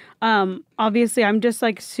 And obviously I'm just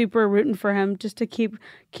like super rooting for him just to keep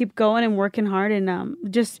going and working hard and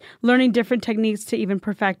just learning different techniques to even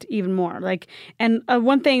perfect even more. Like, and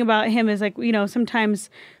one thing about him is like,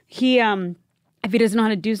 sometimes he, if he doesn't know how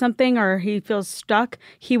to do something or he feels stuck,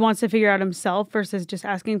 he wants to figure out himself versus just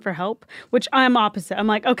asking for help, which I'm opposite. I'm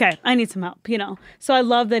like, okay, I need some help, So I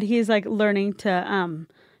love that he's like learning to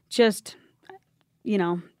just,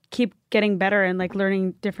 keep getting better and like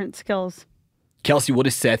learning different skills. Kelsey, what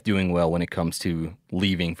is Seth doing well when it comes to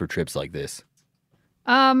leaving for trips like this?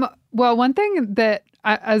 Well, one thing that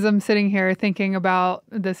as I'm sitting here thinking about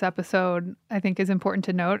this episode, I think is important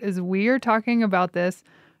to note is we are talking about this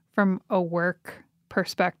from a work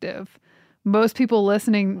perspective. Most people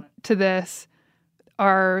listening to this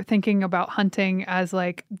are thinking about hunting as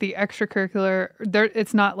like the extracurricular.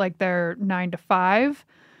 It's not like they're 9 to 5.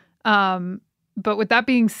 But with that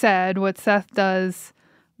being said, what Seth does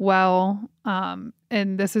well,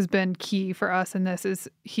 and this has been key for us, and this is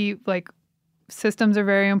systems are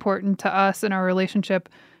very important to us in our relationship,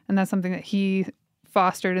 and that's something that he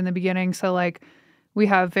fostered in the beginning. So like we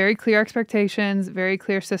have very clear expectations, very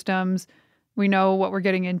clear systems. We know what we're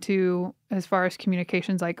getting into as far as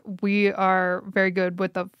communications. Like we are very good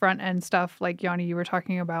with the front end stuff. Like Yanni, you were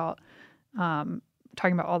talking about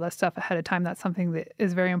all that stuff ahead of time. That's something that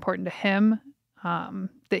is very important to him,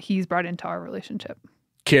 that he's brought into our relationship.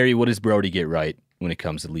 Carrie, what does Brody get right when it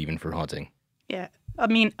comes to leaving for hunting? Yeah. I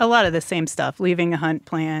mean, a lot of the same stuff. Leaving a hunt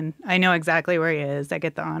plan. I know exactly where he is. I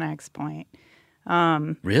get the Onyx point.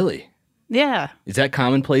 Really? Yeah. Is that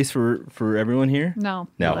commonplace for everyone here? No.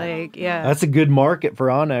 Like, yeah. That's a good market for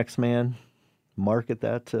Onyx, man. Market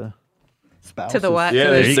that to spouses. To the what?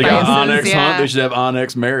 Yeah, they got Onyx hunt. They should have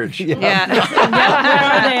Onyx marriage. Where are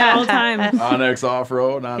they at all times? Onyx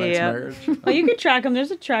off-road, Onyx marriage. Oh, you can track them.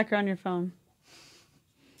 There's a tracker on your phone.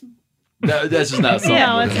 That's just not something.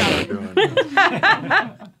 No, it's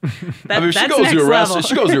not. I mean, she goes to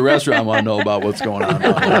a restaurant. I want to know about what's going on.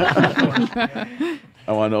 I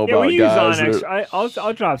want to know about we guys. Use Onyx.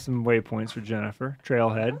 I'll drop some waypoints for Jennifer.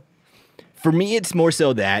 Trailhead. For me, it's more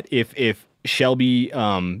so that if Shelby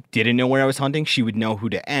didn't know where I was hunting, she would know who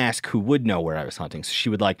to ask, who would know where I was hunting. So she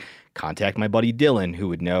would like contact my buddy Dylan, who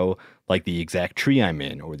would know like the exact tree I'm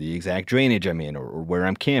in, or the exact drainage I'm in, or where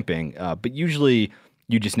I'm camping. But usually,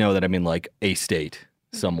 you just know that I'm in like a state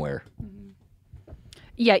somewhere.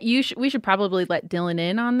 Yeah, we should probably let Dylan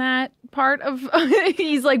in on that part of.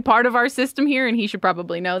 He's like part of our system here, and he should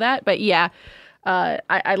probably know that. But yeah,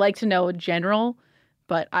 I like to know general,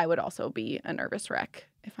 but I would also be a nervous wreck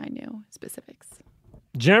if I knew specifics.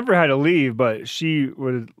 Jennifer had to leave, but she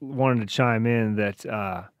wanted to chime in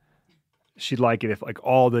that she'd like it if like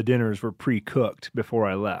all the dinners were pre-cooked before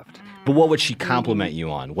I left. But what would she compliment you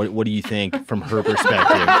on? What do you think from her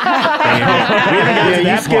perspective? We haven't gotten to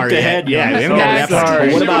that part yet. Yeah, we haven't gotten to that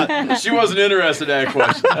part. What about? She wasn't interested in that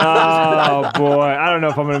question. Oh boy, I don't know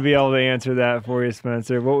if I'm going to be able to answer that for you,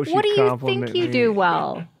 Spencer. What would she compliment What do you think you me? do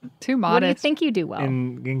well? Too modest. What do you think you do well?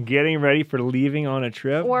 In getting ready for leaving on a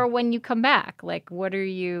trip, or when you come back, like what do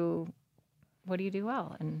you do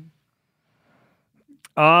well? And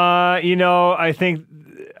I think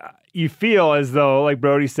you feel as though, like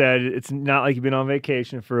Brody said, it's not like you've been on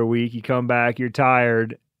vacation for a week. You come back, you're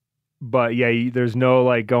tired, but yeah, there's no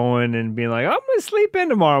like going and being like, I'm going to sleep in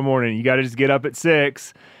tomorrow morning. You got to just get up at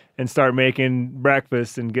 6 and start making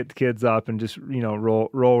breakfast and get the kids up and just,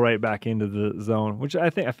 roll right back into the zone, which I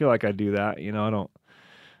feel like I do that. I'm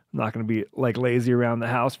not going to be like lazy around the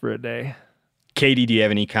house for a day. Katie, do you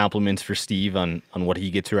have any compliments for Steve on what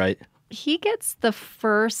he gets right? He gets the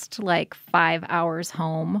first 5 hours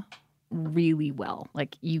home really well.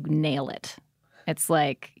 Like you nail it. It's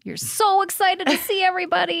like you're so excited to see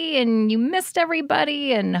everybody and you missed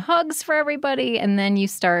everybody and hugs for everybody. And then you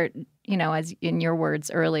start, as in your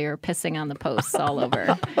words earlier, pissing on the posts all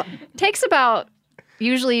over. Takes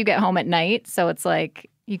usually you get home at night. So it's like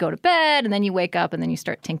you go to bed and then you wake up and then you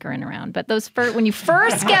start tinkering around. But when you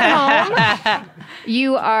first get home,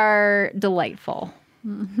 you are delightful.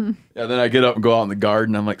 Mm-hmm. Yeah, then I get up and go out in the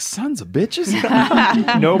garden. I'm like, sons of bitches.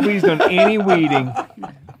 Nobody's done any weeding.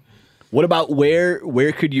 What about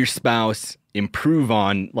where could your spouse improve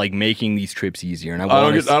on making these trips easier? And I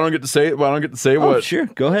don't get to say it. Well, I don't get to say what. What. Sure,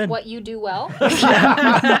 go ahead. What you do well.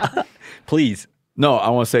 Please. No, I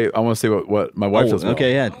want to say what my wife does well.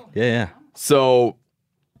 Okay, yeah. So,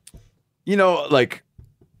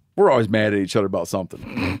 we're always mad at each other about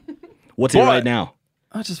something. What's it right now?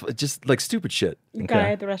 Just like stupid shit.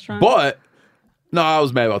 Guy at the restaurant. But no, I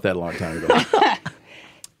was mad about that a long time ago.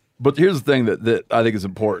 But here's the thing that I think is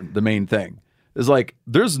important. The main thing is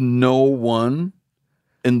there's no one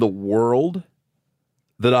in the world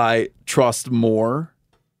that I trust more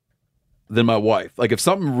than my wife. Like if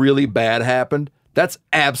something really bad happened, that's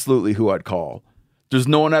absolutely who I'd call. There's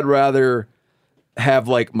no one I'd rather have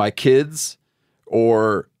my kids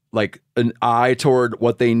or an eye toward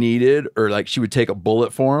what they needed, or she would take a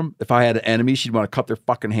bullet for them. If I had an enemy, she'd want to cut their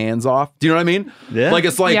fucking hands off. Do you know what I mean? Yeah.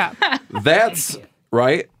 That's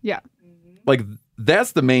right. Yeah.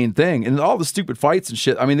 That's the main thing. And all the stupid fights and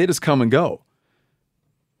shit, I mean, they just come and go.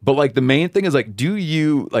 But the main thing is do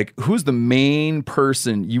you who's the main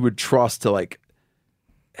person you would trust to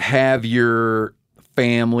have your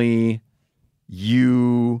family,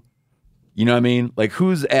 you know what I mean?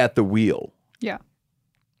 Who's at the wheel? Yeah.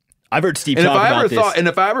 I've heard Steve talk about this. And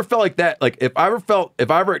if I ever felt like that, if I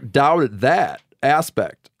ever doubted that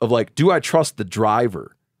aspect of do I trust the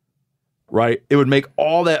driver, right? It would make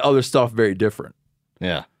all that other stuff very different.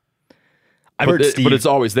 Yeah. But it's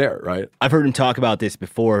always there, right? I've heard him talk about this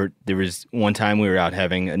before. There was one time we were out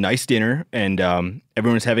having a nice dinner and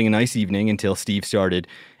everyone was having a nice evening until Steve started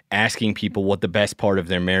asking people what the best part of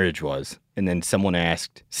their marriage was. And then someone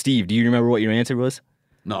asked, Steve, do you remember what your answer was?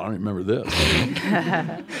 No, I don't remember this.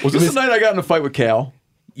 Was this the night I got in a fight with Cal?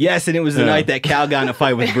 Yes, and it was the night that Cal got in a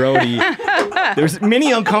fight with Brody. There's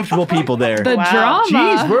many uncomfortable people there. The drama.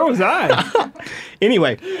 Jeez, where was I?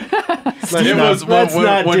 Anyway, let's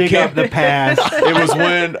not dig up the past. It was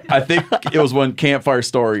when it was when Campfire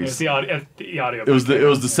Stories. The audio. It was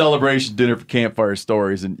the celebration dinner for Campfire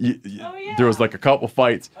Stories, and there was a couple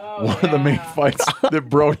fights. One of the main fights that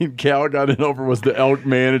Brody and Cal got in over was the elk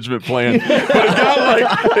management plan.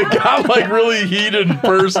 But it got really heated and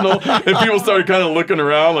personal, and people started kind of looking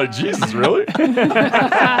around like, Jesus, really?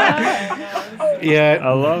 Yeah,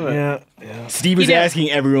 I love it. Yeah. Steve was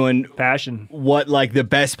asking everyone passion what the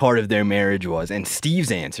best part of their marriage was, and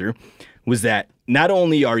Steve's answer was that not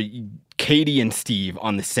only are Katie and Steve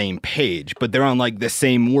on the same page, but they're on the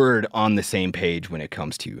same word on the same page when it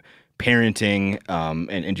comes to parenting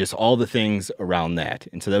and just all the things around that.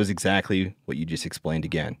 And so that was exactly what you just explained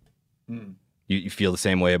again. You feel the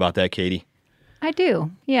same way about that, Katie? I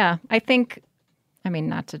do. Yeah. I think,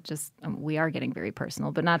 not to just, we are getting very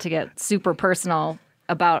personal, but not to get super personal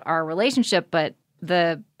about our relationship, but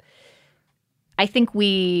I think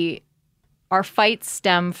our fights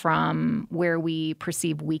stem from where we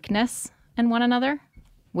perceive weakness in one another,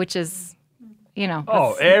 which is,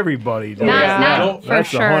 everybody does. Not for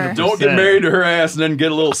sure. Don't get married to her ass and then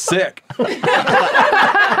get a little sick. Get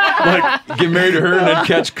married to her and then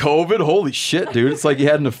catch COVID. Holy shit, dude! It's like you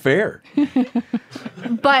had an affair.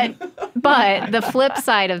 But the flip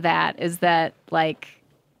side of that is that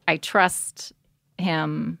I trust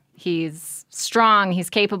him. He's strong. He's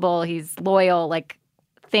capable. He's loyal.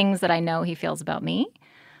 Things that I know he feels about me.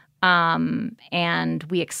 And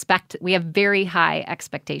we have very high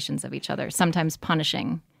expectations of each other, sometimes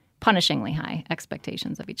punishingly high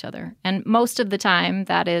expectations of each other. And most of the time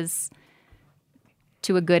that is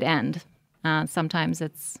to a good end. Sometimes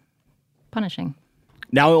it's punishing.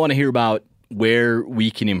 Now I want to hear about where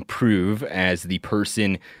we can improve as the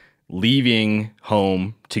person leaving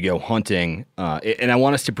home to go hunting. And I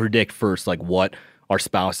want us to predict first, what our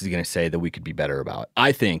spouse is going to say that we could be better about.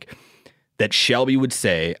 I think that Shelby would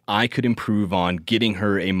say I could improve on getting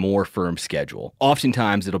her a more firm schedule.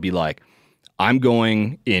 Oftentimes it'll be like, I'm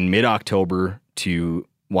going in mid-October to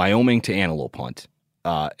Wyoming to antelope hunt.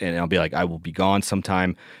 And I'll be like, I will be gone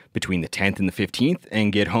sometime between the 10th and the 15th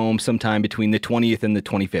and get home sometime between the 20th and the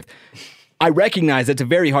 25th. I recognize that's a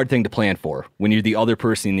very hard thing to plan for when you're the other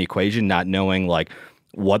person in the equation, not knowing like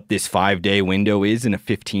what this 5-day window is in a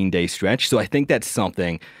 15-day stretch. So I think that's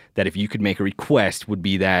something that if you could make a request would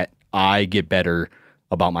be that I get better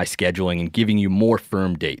about my scheduling and giving you more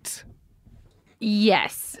firm dates.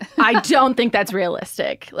 Yes. I don't think that's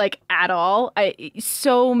realistic, like at all.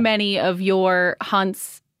 So many of your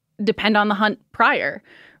hunts depend on the hunt prior,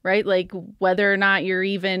 right? Like whether or not you're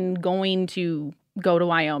even going to go to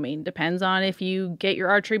Wyoming depends on if you get your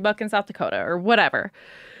archery buck in South Dakota or whatever.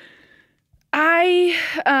 I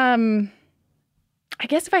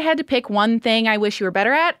guess if I had to pick one thing I wish you were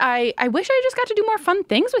better at, I wish I just got to do more fun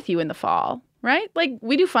things with you in the fall, right? Like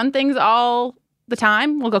we do fun things all the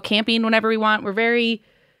time. We'll go camping whenever we want. We're very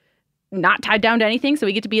not tied down to anything, so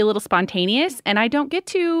we get to be a little spontaneous. And I don't get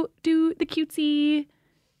to do the cutesy,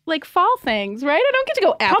 like fall things, right? I don't get to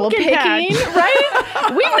go apple Pumpkin picking, patch.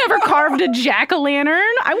 right? We've never carved a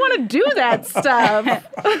jack-o'-lantern. I want to do that stuff.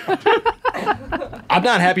 I'm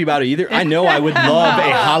not happy about it either. I know I would love a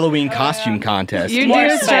Halloween costume contest. You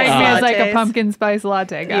do strike me as like a pumpkin spice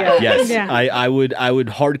latte guy. Yes, Yeah. I would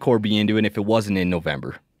hardcore be into it if it wasn't in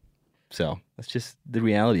November. So that's just the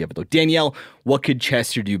reality of it, though. Danielle, what could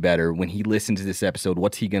Chester do better when he listens to this episode?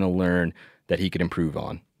 What's he going to learn that he could improve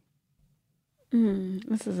on?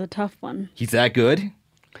 This is a tough one. He's that good?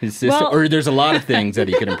 His system, or there's a lot of things that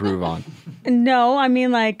he could improve on. No, I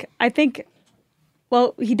mean, like, I think,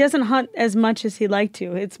 well, he doesn't hunt as much as he'd like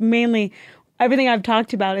to. It's mainly, everything I've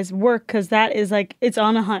talked about is work, because that is like, it's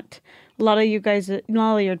on a hunt. A lot of you guys, a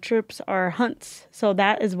lot of your trips are hunts. So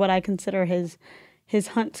that is what I consider his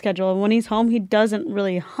hunt schedule. And when he's home, he doesn't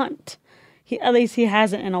really hunt. At least he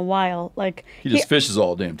hasn't in a while. Like he just fishes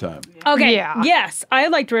all the damn time. Okay. Yeah. Yes, I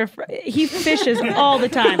like to. He fishes all the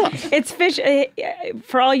time. It's fish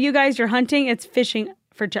for all you guys. You're hunting. It's fishing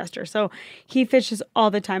for Chester. So he fishes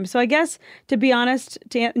all the time. So I guess to be honest,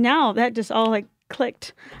 now that just all like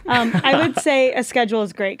clicked. I would say a schedule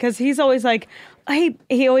is great because he's always like.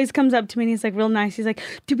 He always comes up to me and he's like real nice. He's like,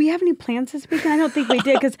 "Do we have any plans this weekend?" I don't think we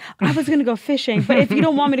did because I was gonna go fishing. But if you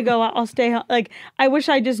don't want me to go, I'll stay. Like I wish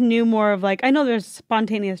I just knew more of like I know there's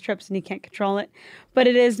spontaneous trips and you can't control it, but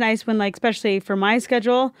it is nice when like especially for my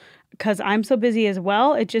schedule because I'm so busy as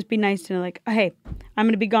well. It'd just be nice to know like, hey, I'm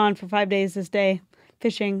gonna be gone for 5 days this day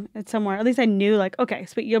fishing at somewhere. At least I knew like, okay,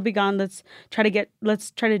 sweet, you'll be gone. Let's try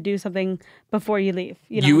to do something before you leave.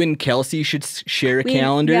 You know? You and Kelsey should share a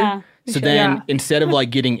calendar. Yeah. So then instead of like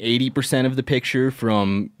getting 80% of the picture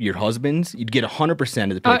from your husband's, you'd get 100%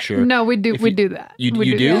 of the picture. No, we do that. You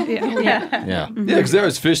do? Yeah. Because they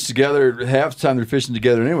always fish together. Half the time they're fishing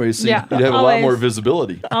together anyway, so Yeah. you'd have a lot more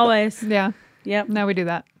visibility. Always. Yeah. Yep. No, we do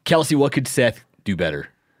that. Kelsey, what could Seth do better?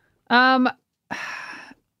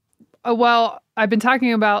 Well, I've been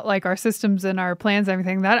talking about like our systems and our plans and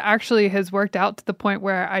everything. That actually has worked out to the point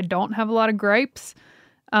where I don't have a lot of gripes.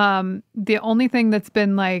 The only thing that's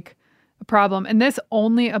been like a problem, and this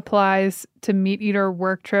only applies to MeatEater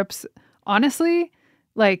work trips. Honestly,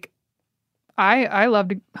 like I love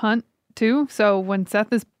to hunt too. So when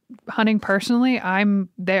Seth is hunting personally, I'm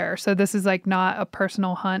there. So this is like not a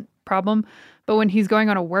personal hunt problem. But when he's going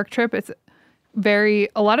on a work trip, it's a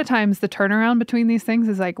lot of times the turnaround between these things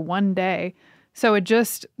is like 1 day. So it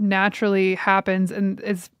just naturally happens. And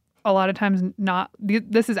it's a lot of times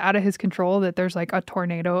this is out of his control that there's like a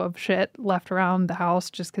tornado of shit left around the house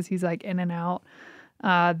just because he's like in and out,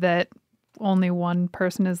 that only one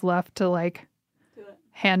person is left to like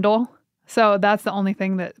handle. So that's the only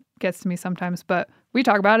thing that gets to me sometimes, but we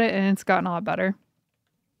talk about it and it's gotten a lot better.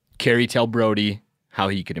 Carrie, tell Brody how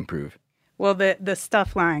he could improve. Well, the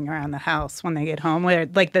stuff lying around the house when they get home,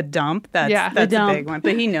 like the dump, that's the a dump. big one.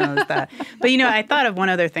 But he knows that. But I thought of one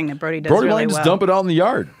other thing that Brody does Brody really might well. just dump it out in the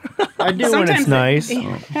yard. I do when it's nice.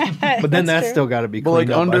 But then that's true. still got to be But cleaned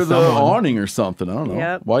like up under by the someone. awning or something. I don't know.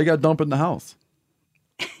 Yep. Why you got to dump it in the house?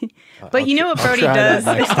 But you know what Brody try does?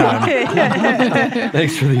 that next time.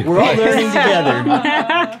 Thanks for the We're all learning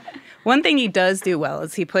together. One thing he does do well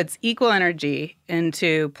is he puts equal energy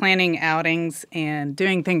into planning outings and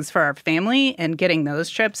doing things for our family and getting those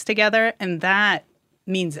trips together. And that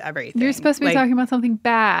means everything. You're supposed to be talking about something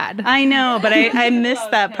bad. I know, but I missed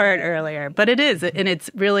that part earlier. But it is. And it's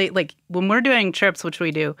really like when we're doing trips, which we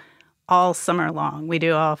do all summer long, we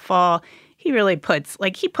do all fall. he really puts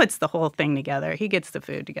the whole thing together. He gets the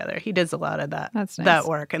food together. He does a lot of that That's nice. that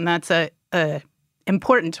work, and that's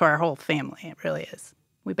important to our whole family. It really is.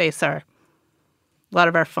 We base a lot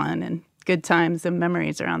of our fun and good times and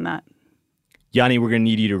memories around that. Yanni, we're going to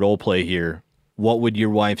need you to role play here. What would your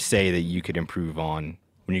wife say that you could improve on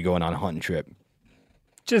when you're going on a hunting trip?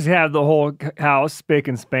 Just have the whole house spick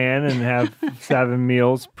and span and have 7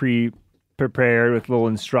 meals prepared with little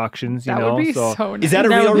instructions, you That know. would be so nice. Is that a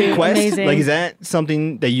That real would be request? amazing. Like, is that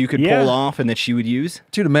something that you could pull off and that she would use?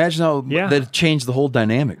 Dude, imagine how that changed the whole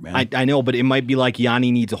dynamic, man. I know, but it might be like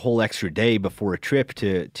Yanni needs a whole extra day before a trip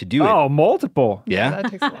to do it. Oh, multiple. Yeah?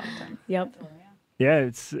 That takes a long time. Yep. Yeah,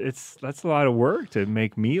 that's a lot of work to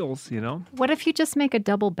make meals, you know. What if you just make a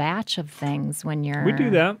double batch of things when you're We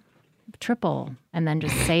do that. triple and then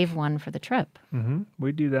just save one for the trip? Mm-hmm.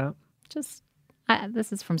 We do that. Just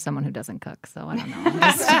this is from someone who doesn't cook, so I don't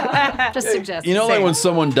know. Just suggest. You know, like when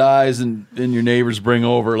someone dies and your neighbors bring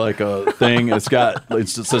over like a thing, it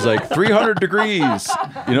says like 300 degrees,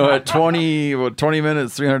 you know, at 20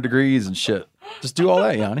 minutes, 300 degrees and shit. Just do all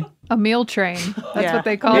that, Yanni. A meal train. That's Yeah. what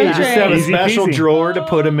they call You it. just have a Easy special peasy. drawer to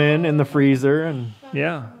put them in the freezer, and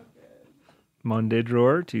Yeah. Monday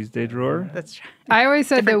drawer, Tuesday drawer. That's true. I always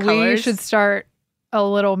said that Different we colors. should start a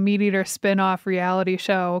little MeatEater spin-off reality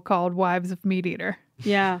show called Wives of MeatEater.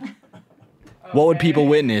 Yeah. What would people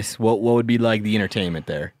witness? What would be like the entertainment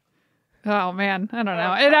there? Oh man, I don't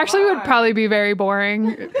know. It actually would probably be very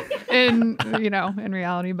boring in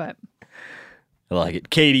reality, but I like it.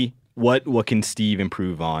 Katie, what can Steve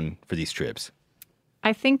improve on for these trips?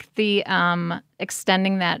 I think the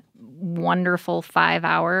extending that wonderful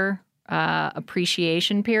 5-hour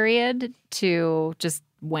appreciation period to just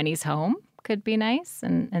when he's home could be nice,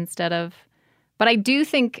 and instead of. But I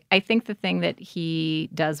think the thing that he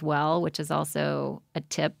does well, which is also a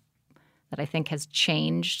tip that I think has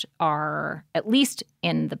changed our, at least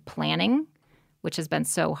in the planning, which has been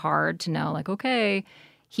so hard to know, like, okay,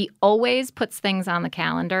 he always puts things on the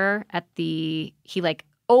calendar he like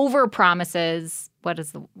over promises. What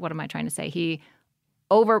am I trying to say? He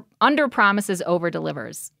under promises, over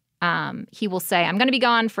delivers. He will say, I'm going to be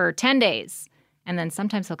gone for 10 days. And then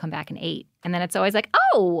sometimes he'll come back in 8. And then it's always like,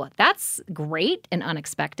 oh, that's great and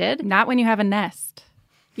unexpected. Not when you have a nest.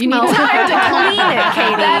 You need time to clean it,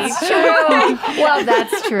 Katie. That's true. Well,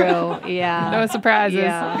 that's true. Yeah. no surprises.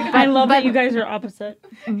 Yeah. I love that you guys are opposite.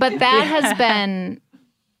 But that's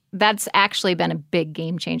actually been a big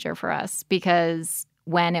game changer for us, because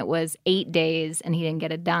when it was 8 days and he didn't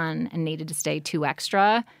get it done and needed to stay 2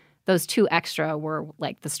 extra, those 2 extra were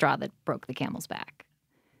like the straw that broke the camel's back.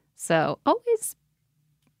 So always,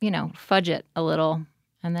 fudge it a little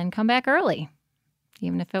and then come back early,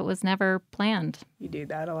 even if it was never planned. You do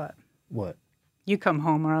that a lot. what? You come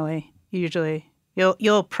home early. Usually,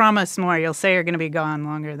 you'll promise more. You'll say you're going to be gone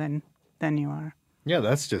longer than you are. Yeah,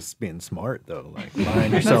 that's just being smart, though. Like,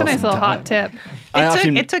 buying That's yourself a nice some little hot time.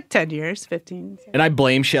 tip. It took 10 years, 15. And I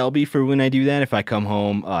blame Shelby for when I do that. If I come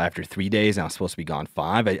home after 3 days and I'm supposed to be gone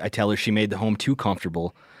 5, I tell her she made the home too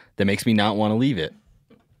comfortable. That makes me not want to leave it.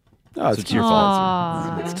 Oh, So it's your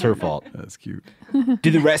fault. It's her fault. That's cute.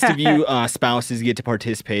 Do the rest of you spouses get to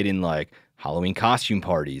participate in like Halloween costume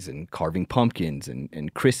parties and carving pumpkins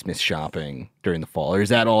and Christmas shopping during the fall? Or is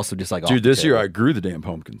that also just like, Dude, this year I grew the damn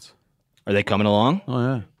pumpkins. Are they coming along? Oh,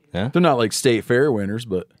 yeah. Yeah? They're not like state fair winners,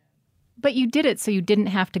 but. But you did it so you didn't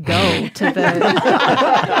have to go to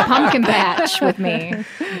the pumpkin patch with me.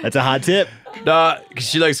 That's a hot tip. Nah, 'cause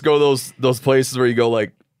she likes to go to those places where you go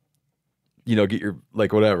like, get your,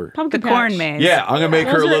 like, whatever. Pumpkin The corn patch. maze. Yeah, I'm gonna make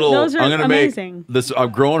her a little. Those are I'm gonna amazing. make this.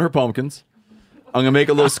 I'm growing her pumpkins. I'm gonna make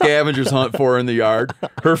a little scavenger's hunt for her in the yard.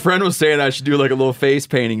 Her friend was saying I should do like a little face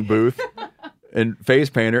painting booth and face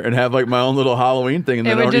painter and have like my own little Halloween thing, and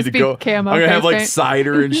It then I would don't need just to go. be camo I'm gonna have face like paint.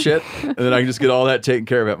 cider and shit, and then I can just get all that taken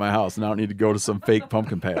care of at my house, and I don't need to go to some fake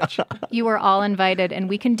pumpkin patch. You are all invited, and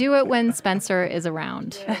we can do it when Spencer is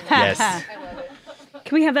around. Yes.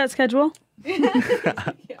 Can we have that schedule?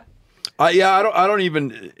 I don't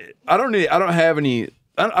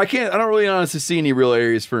really honestly see any real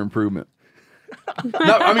areas for improvement.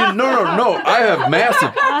 No. I have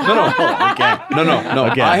massive. No.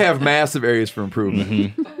 Okay. I have massive areas for improvement.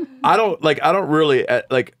 Mm-hmm. I don't really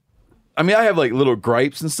like. I mean, I have like little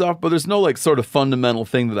gripes and stuff, but there's no like sort of fundamental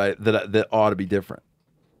thing that ought to be different.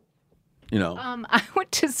 I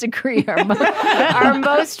would disagree. Our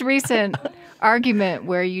most recent argument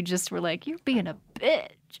where you just were like, "You're being a bitch.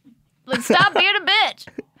 Like, stop being a bitch."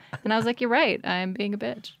 And I was like, "You're right. I'm being a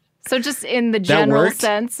bitch." So just in the general worked?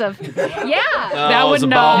 sense of, yeah, that was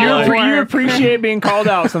about You appreciate being called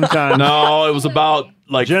out sometimes. No, it was about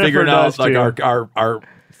like Jennifer figuring out does like too. our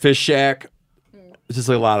Fish Shack. It's just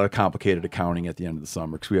like a lot of complicated accounting at the end of the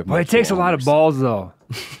summer because we have. Well, it takes a lot of balls, though.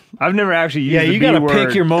 I've never actually used. Yeah, the you got to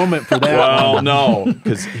pick your moment for that. Well, no,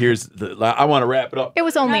 because I want to wrap it up. It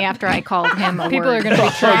was only after I called him a People word. are going to be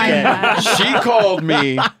trying that. She called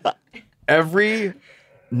me every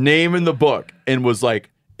name in the book and was like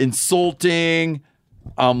insulting.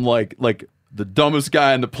 I'm like the dumbest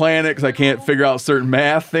guy on the planet because I can't figure out certain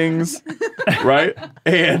math things, right?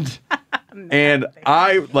 And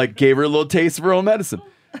I like gave her a little taste of her own medicine,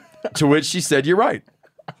 to which she said, "You're right."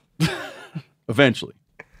 Eventually,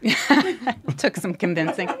 Took some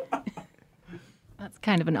convincing. That's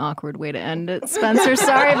kind of an awkward way to end it, Spencer.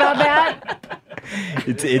 Sorry about that.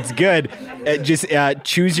 It's good. Just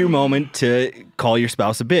choose your moment to call your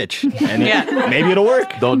spouse a bitch, and maybe it'll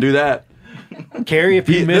work. don't do that. Carrie, if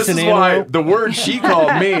you miss This an is why antelope, the word she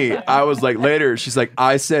called me, I was like later, she's like,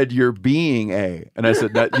 I said you're being a. And I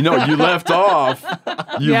said that, you left off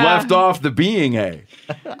the being a.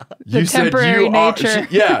 You said temporary you nature.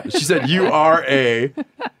 are, she said you are a.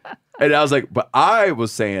 And I was like, but I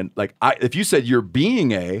was saying, like, if you said you're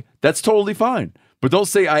being a, that's totally fine. But don't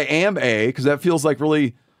say I am a, because that feels like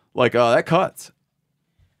really, like, that cuts.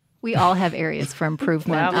 We all have areas for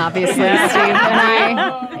improvement, obviously, Steve and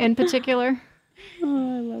I in particular.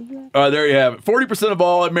 Oh, I love that. All right, there you have it. 40% of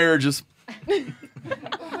all marriages. But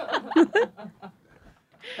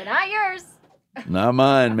not yours. Not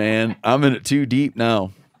mine, man. I'm in it too deep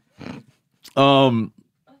now.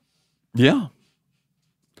 Yeah.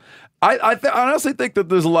 I honestly think that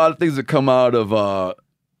there's a lot of things that come out of.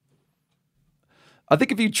 I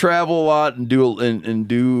think if you travel a lot and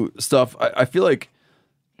do stuff, I feel like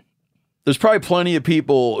there's probably plenty of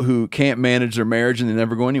people who can't manage their marriage and they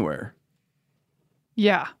never go anywhere.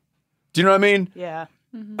 Yeah. Do you know what I mean? Yeah.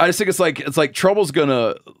 I just think it's like trouble's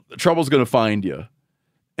gonna find you,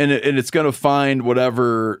 and it's gonna find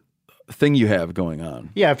whatever thing you have going on.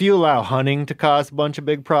 yeah, if you allow hunting to cause a bunch of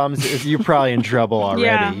big problems, you're probably in trouble already.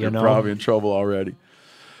 Yeah. You know, Probably in trouble already.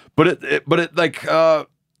 But it like I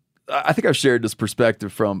think I've shared this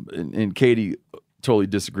perspective from, and Katie totally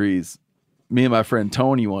disagrees. Me and my friend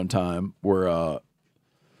Tony one time were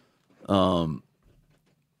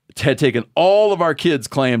had taken all of our kids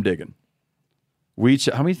clam digging. We each,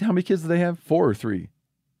 how many kids do they have? 4 or 3?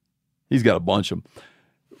 He's got a bunch of them.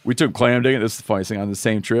 We took clam digging. This is the funniest thing. On the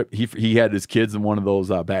same trip, he had his kids in one of those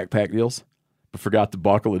backpack deals, but forgot to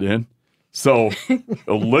buckle it in. So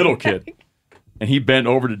a little kid, and he bent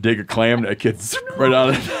over to dig a clam, and that kid's right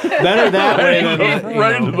on it. better that way than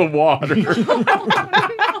right into the water.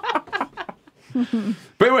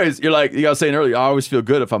 But anyways, you was saying earlier, I always feel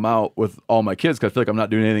good if I'm out with all my kids because I feel like I'm not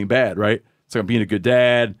doing anything bad, right? So I'm being a good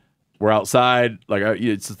dad. We're outside, like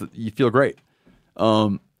it's just, you feel great.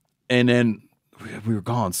 And then we were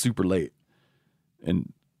gone super late,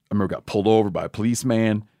 and I remember got pulled over by a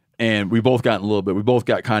policeman, and we both got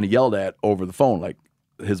kind of yelled at over the phone. Like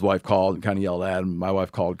his wife called and kind of yelled at him. My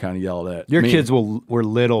wife called, kind of yelled at your me. kids were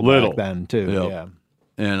little back then too. Yep. Yeah.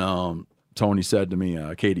 And Tony said to me,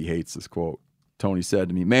 Katie hates this quote. Tony said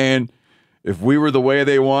to me, "Man, if we were the way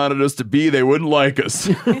they wanted us to be, they wouldn't like us."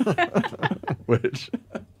 Which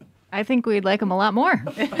I think we'd like them a lot more,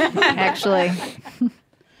 actually.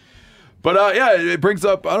 But yeah, it brings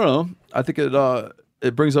up, I don't know. I think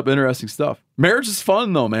it brings up interesting stuff. Marriage is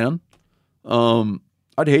fun though, man. I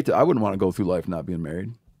wouldn't want to go through life not being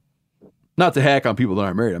married. Not to hack on people that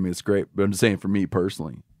aren't married. I mean, it's great, but I'm just saying for me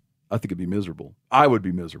personally, I think it'd be miserable. I would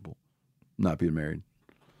be miserable not being married.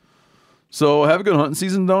 So have a good hunting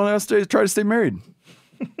season. Don't try to stay married.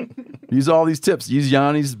 Use all these tips. Use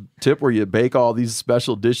Yanni's tip where you bake all these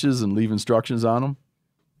special dishes and leave instructions on them.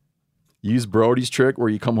 Use Brody's trick where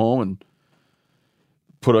you come home and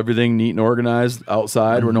put everything neat and organized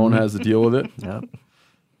outside where no one has to deal with it. Yep.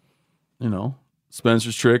 You know,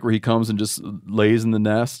 Spencer's trick where he comes and just lays in the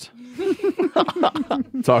nest.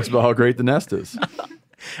 Talks about how great the nest is.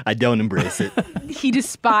 I don't embrace it. He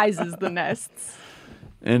despises the nests.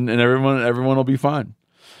 And everyone will be fine.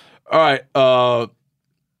 All right.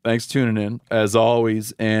 Thanks for tuning in, as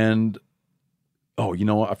always. And, oh, you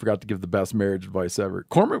know what? I forgot to give the best marriage advice ever.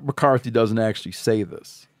 Cormac McCarthy doesn't actually say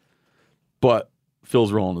this, but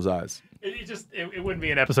Phil's rolling his eyes. It wouldn't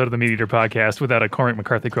be an episode of the MeatEater podcast without a Cormac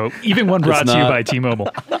McCarthy quote, even one brought to you by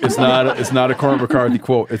T-Mobile. It's not a Cormac McCarthy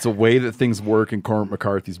quote. It's a way that things work in Cormac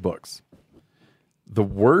McCarthy's books. The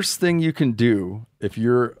worst thing you can do if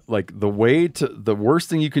you're like the worst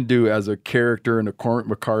thing you can do as a character in a Cormac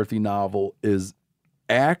McCarthy novel is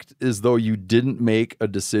act as though you didn't make a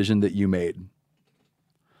decision that you made.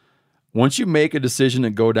 Once you make a decision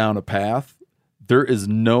and go down a path, there is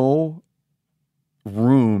no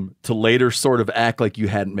room to later sort of act like you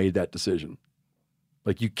hadn't made that decision.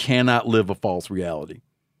 Like you cannot live a false reality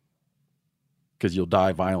because you'll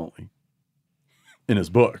die violently in his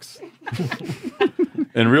books.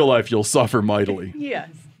 In real life, you'll suffer mightily. Yes.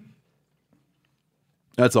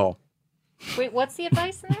 That's all. Wait, what's the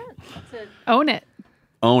advice in that? Own it.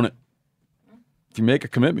 Own it. If you make a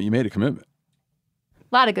commitment, you made a commitment.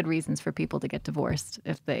 A lot of good reasons for people to get divorced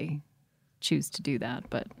if they choose to do that.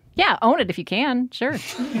 But yeah, own it if you can. Sure.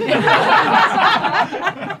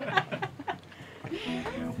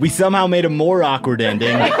 We somehow made a more awkward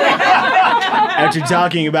ending after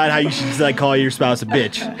talking about how you should just like call your spouse a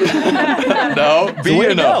bitch. No, So way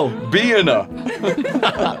to go. Be in a.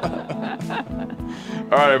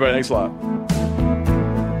 All right, everybody. Thanks a lot.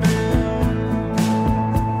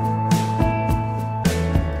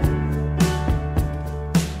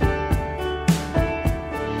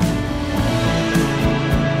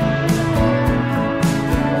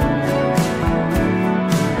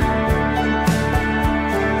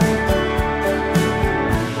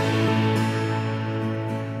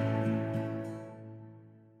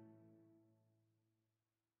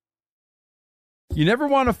 You never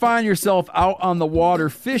want to find yourself out on the water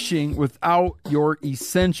fishing without your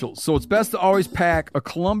essentials. So it's best to always pack a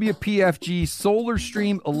Columbia PFG Solar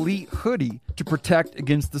Stream Elite hoodie to protect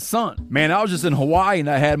against the sun. Man, I was just in Hawaii and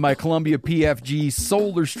I had my Columbia PFG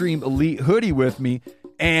Solar Stream Elite hoodie with me.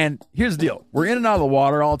 And here's the deal. We're in and out of the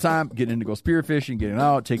water all the time, getting in to go spearfishing, getting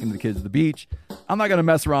out, taking the kids to the beach. I'm not going to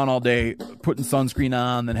mess around all day putting sunscreen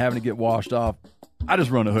on, then having to get washed off. I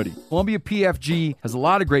just run a hoodie. Columbia PFG has a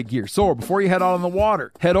lot of great gear. So before you head out on the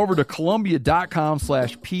water, head over to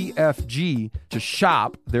Columbia.com/PFG to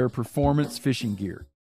shop their performance fishing gear.